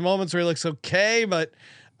has had some moments where he looks okay, but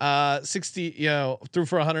 60, threw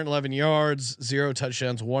for 111 yards, 0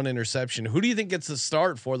 touchdowns, 1 interception. Who do you think gets the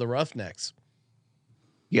start for the Roughnecks?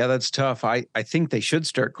 Yeah, that's tough. I think they should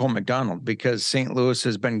start Cole McDonald because St. Louis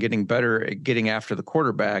has been getting better at getting after the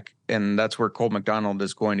quarterback, and that's where Cole McDonald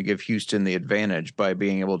is going to give Houston the advantage by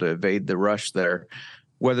being able to evade the rush there.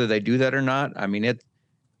 Whether they do that or not, I mean,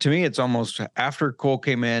 to me, it's almost after Cole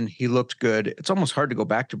came in, he looked good. It's almost hard to go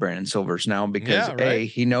back to Brandon Silvers now because A,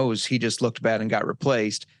 he knows he just looked bad and got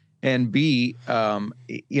replaced. And B,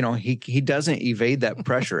 he doesn't evade that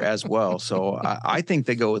pressure as well. So I think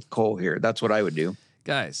they go with Cole here. That's what I would do.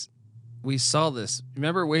 Guys, we saw this.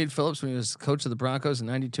 Remember Wade Phillips when he was coach of the Broncos in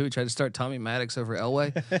 '92? He tried to start Tommy Maddox over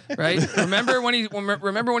Elway, right? remember when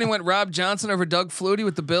he went Rob Johnson over Doug Flutie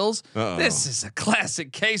with the Bills? Uh-oh. This is a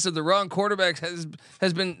classic case of the wrong quarterback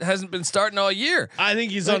hasn't been starting all year. I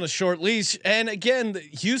think he's on a short leash. And again,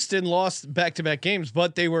 Houston lost back-to-back games,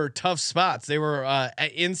 but they were tough spots. They were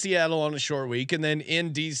in Seattle on a short week, and then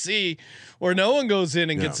in DC, where no one goes in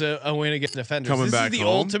and gets a win against defenders. Coming this back is the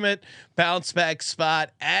home. ultimate bounce back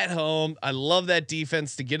spot at home. I love that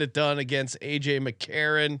defense to get it done against AJ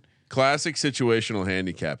McCarron. Classic situational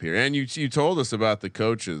handicap here. And you told us about the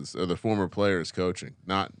coaches or the former players coaching.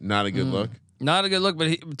 Not a good look. Not a good look,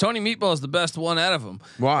 but Tony Meatball is the best one out of them.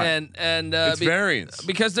 Why? And it's variance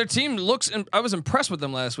because their team looks. I was impressed with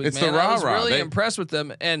them last week. It's man. the I was rah-rah. really impressed with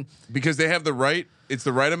them, and because they have the right. It's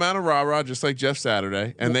the right amount of rah-rah, just like Jeff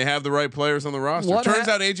Saturday, and they have the right players on the roster. Turns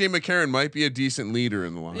out AJ McCarron might be a decent leader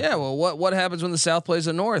in the line. Yeah, well, what happens when the South plays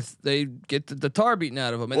the North? They get the tar beaten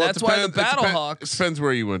out of them, and that's why the Battlehawks. It depends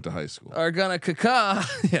where you went to high school. Are gonna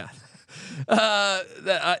caca. Yeah.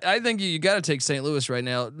 I think you got to take St. Louis right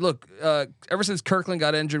now. Look, ever since Kirkland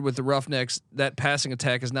got injured with the Roughnecks, that passing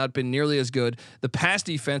attack has not been nearly as good. The pass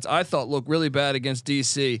defense I thought looked really bad against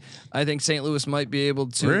DC. I think St. Louis might be able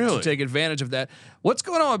to take advantage of that. What's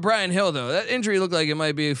going on with Brian Hill though? That injury looked like it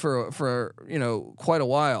might be for quite a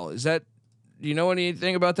while. Is that? Do you know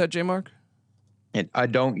anything about that, J Mark? And I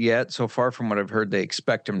don't yet. So far from what I've heard, they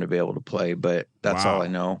expect him to be able to play, but that's all I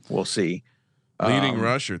know. We'll see. Leading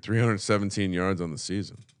rusher, 317 yards on the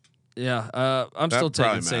season. Yeah, I'm still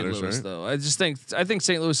taking St. Louis right? though. I think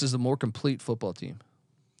St. Louis is the more complete football team.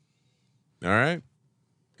 All right,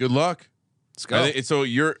 good luck. Let's go.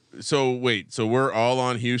 So we're all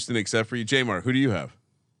on Houston except for you, J Mark. Who do you have?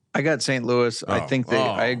 I got St. Louis. I think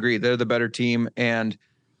I agree. They're the better team, and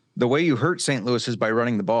the way you hurt St. Louis is by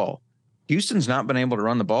running the ball. Houston's not been able to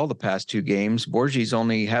run the ball the past two games. Borgie's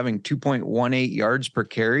only having 2.18 yards per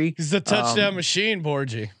carry. He's the touchdown machine,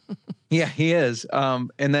 Borgie. Yeah, he is. And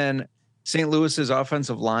then St. Louis's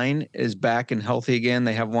offensive line is back and healthy again.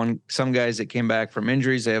 They have some guys that came back from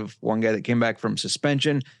injuries. They have one guy that came back from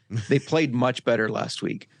suspension. They played much better last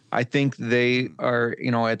week. I think they are,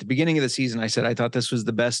 at the beginning of the season, I said I thought this was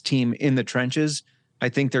the best team in the trenches. I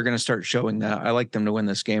think they're going to start showing that. I like them to win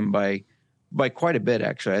this game by quite a bit,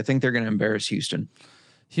 actually. I think they're going to embarrass Houston.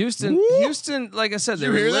 Houston, like I said, they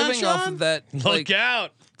were living off of that. Look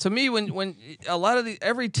out. To me, when a lot of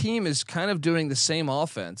every team is kind of doing the same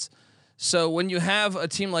offense. So when you have a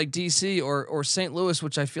team like DC or St. Louis,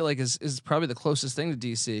 which I feel like is probably the closest thing to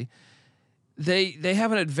DC, they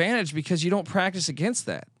have an advantage because you don't practice against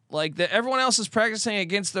that. Like everyone else is practicing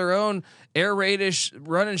against their own air raidish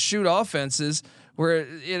run and shoot offenses.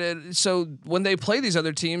 So when they play these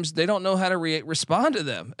other teams, they don't know how to respond to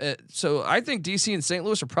them. So I think DC and St.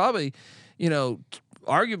 Louis are probably,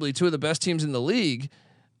 arguably two of the best teams in the league.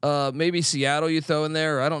 Maybe Seattle you throw in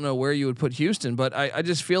there. Or I don't know where you would put Houston, but I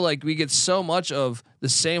just feel like we get so much of the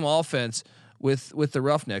same offense with the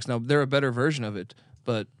Roughnecks. Now they're a better version of it,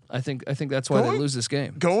 but I think that's why they lose this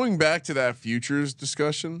game. Going back to that futures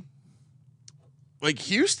discussion. Like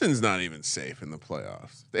Houston's not even safe in the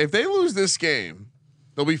playoffs. If they lose this game,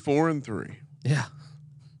 they'll be 4-3. Yeah.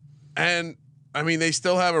 And I mean, they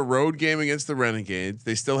still have a road game against the Renegades.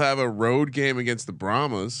 They still have a road game against the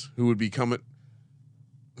Brahmas, who would be coming.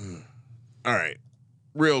 All right,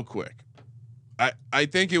 real quick. I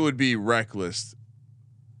think it would be reckless.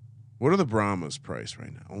 What are the Brahmas price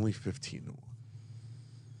right now? Only 15 to 1.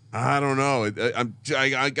 I don't know.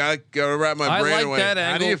 I gotta wrap my brain away. That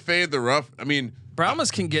How do you fade the rough? I mean.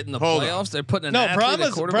 Brahmas can get in the playoffs. They're putting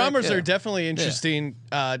Brahmas are definitely interesting,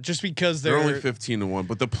 just because they're only 15 to 1.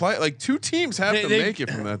 But the two teams have to make it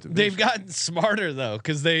from that division. They've gotten smarter though,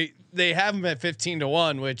 because they have them at 15 to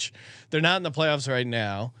 1, which they're not in the playoffs right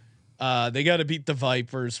now. They got to beat the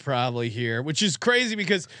Vipers probably here, which is crazy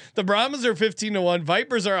because the Brahmas are 15 to 1,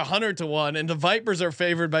 Vipers are 100 to 1, and the Vipers are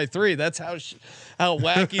favored by 3. That's how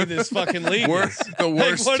wacky this fucking league is. The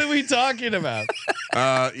worst. Like, what are we talking about?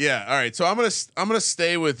 Yeah. All right. So I'm gonna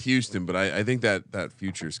stay with Houston, but I think that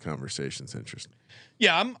futures conversation's interesting.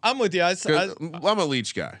 Yeah, I'm with you. I'm a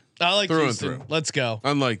Leach guy. I like through Houston. and through. Let's go.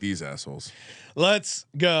 Unlike these assholes. Let's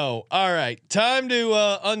go. All right, time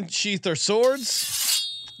to unsheath our swords.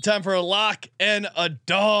 Time for a lock and a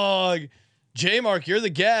dog. J Mark, you're the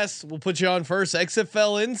guest. We'll put you on first.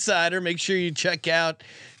 XFL Insider. Make sure you check out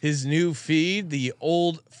his new feed, the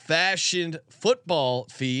old fashioned football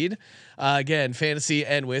feed. Again, fantasy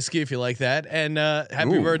and whiskey, if you like that. And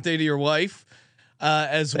happy birthday to your wife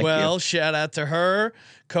as Thank well. you. Shout out to her,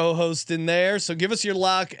 co-host in there. So give us your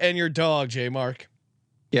lock and your dog, J Mark.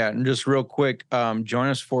 Yeah, and just real quick, join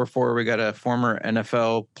us 4-4. We got a former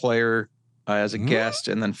NFL player as a guest,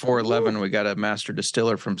 and then 4-11, we got a master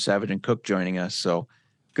distiller from Savage and Cook joining us. So,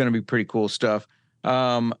 going to be pretty cool stuff.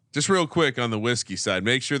 Just real quick on the whiskey side,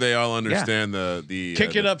 make sure they all understand the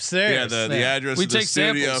kick it upstairs. Yeah, the address We of the take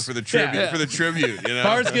studio samples. for the tribute. Yeah. For the tribute, you know.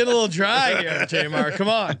 Bar's getting a little dry here, J-Mar. Come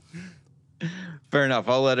on. Fair enough.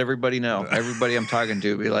 I'll let everybody know. Everybody I'm talking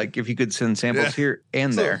to be like, if you could send samples here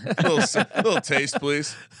and there. little taste,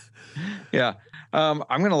 please. Yeah. I'm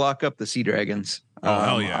going to lock up the Sea Dragons. Oh,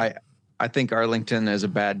 hell yeah. I think Arlington is a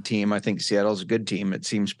bad team. I think Seattle's a good team. It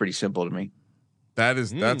seems pretty simple to me.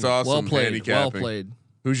 That's awesome. Well played. Handicapping. Well played.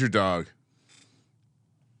 Who's your dog?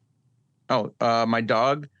 Oh, my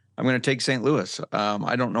dog. I'm going to take St. Louis.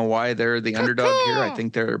 I don't know why they're the underdog here. I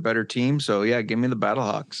think they're a better team. So yeah, give me the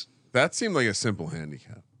Battlehawks. That seemed like a simple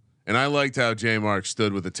handicap. And I liked how J Mark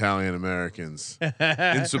stood with Italian Americans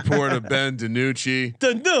in support of Ben DiNucci.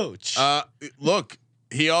 DiNucci. Look,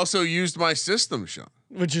 he also used my system, Sean.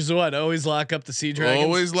 Which is what? Always lock up the Sea Dragons.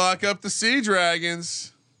 Always lock up the Sea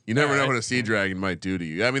Dragons. You never know what a sea dragon might do to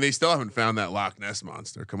you. I mean, they still haven't found that Loch Ness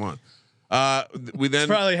monster. Come on. We then He's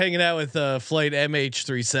probably hanging out with flight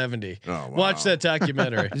MH370. Oh, wow. Watch that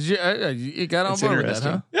documentary. Did you got on board with that,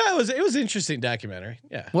 huh? Yeah, it was interesting documentary.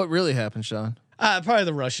 Yeah. What really happened, Sean? Probably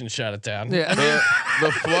the Russians shot it down. Yeah.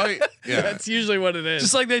 the flight. Yeah, That's usually what it is.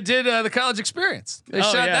 Just like they did the college experience. They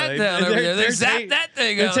shot yeah, that down over there. They zapped that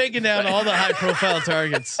thing They're out. taking down all the high profile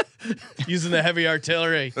targets using the heavy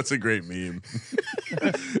artillery. that's a great meme.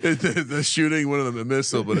 the shooting one of them a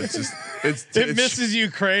missile, but it's just It misses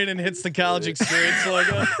Ukraine and hits the college experience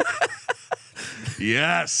logo.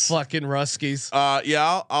 Yes. Fucking Ruskies.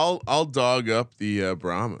 Yeah, I'll dog up the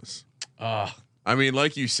Brahmas. Oh, I mean,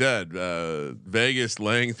 like you said, Vegas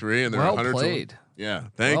laying 3 and they're Well 100. played. Yeah,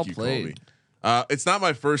 thank Well you, played. Colby. It's not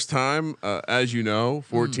my first time, as you know,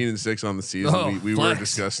 14-6 on the season. Oh, we were flex.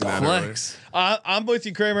 discussing that Flex. I'm with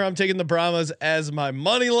you, Kramer. I'm taking the Brahmas as my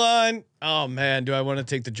money line. Oh man, do I want to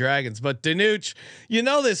take the Dragons? But Danuch, you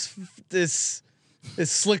know this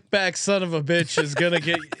slick back son of a bitch is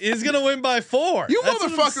gonna win by 4. You That's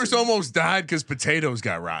what I'm motherfuckers saying. almost died because potatoes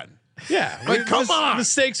got rotten. Yeah, Like, come on.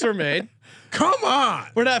 mistakes were made. Come on,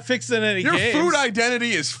 We're not fixing any your games. food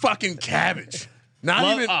identity is fucking cabbage. Not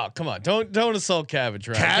even Oh, come on! Don't assault cabbage,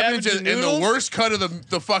 right? cabbage and the noodles? worst cut of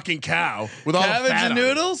the fucking cow with all the Cabbage fat and on it.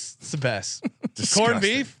 noodles. It's the best. Disgusting. Corned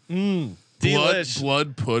beef. Delish.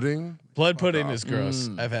 blood pudding. Blood pudding is gross.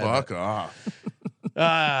 I've had Fuck that. off.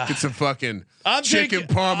 Ah, Get some fucking I'm chicken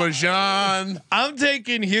taking- parmesan. I'm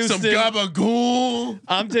taking Some Houston. gabagool.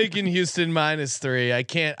 I'm taking Houston -3. I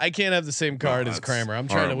can't have the same card as that's Kramer. I'm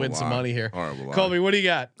trying to win horrible some lie. money here. Horrible lie. Colby, what do you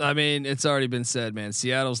got? I mean, it's already been said, man.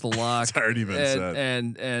 Seattle's the lock. It's already been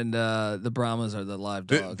said. And the Brahmas are the live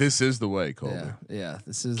dog. This is the way, Colby. Yeah.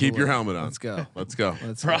 This is. Keep the your way. helmet on. Let's go. Let's go.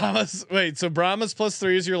 Let's go. Brahmas. Wait, so Brahmas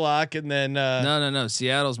 +3 is your lock, and then No.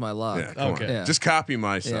 Seattle's my lock. Yeah, come Okay. on. Yeah. Just copy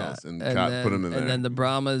my Yeah. cells and then, put them in there. And then the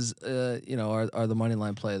Brahmas, are the money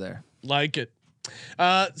line play there. like it.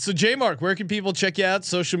 So J Mark, where can people check you out?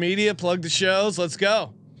 Social media, plug the shows. Let's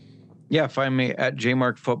go. Yeah, find me at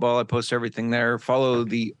JMark Football. I post everything there. Follow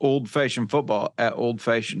the Old Fashioned Football at Old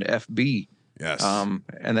Fashioned FB. yes. And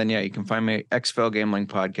then you can find me at XFL Gambling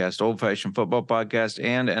Podcast, Old Fashioned Football Podcast,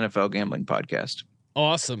 and NFL Gambling Podcast.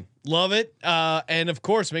 Awesome. Love it. And of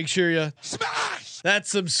course, make sure you smash that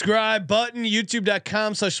subscribe button.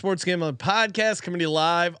 YouTube.com/sportsgambling podcast, coming to you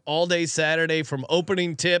live all day Saturday from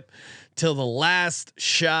opening tip till the last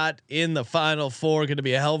shot in the Final Four. Going to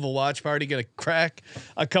be a hell of a watch party. Going to crack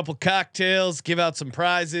a couple cocktails, give out some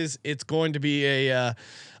prizes. It's going to be a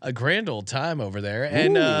grand old time over there.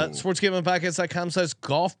 And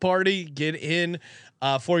sportsgamblingpodcast.com/golf party. Get in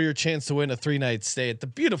for your chance to win a 3-night stay at the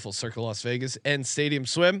beautiful Circle Las Vegas and Stadium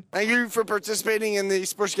Swim. Thank you for participating in the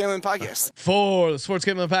Sports Gambling Podcast. For the Sports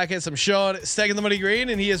Gambling Podcast, I'm Sean, stacking the money green,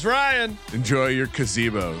 and he is Ryan Enjoy your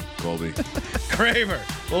gazebo, Colby. Kramer.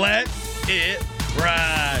 Let it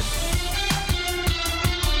ride.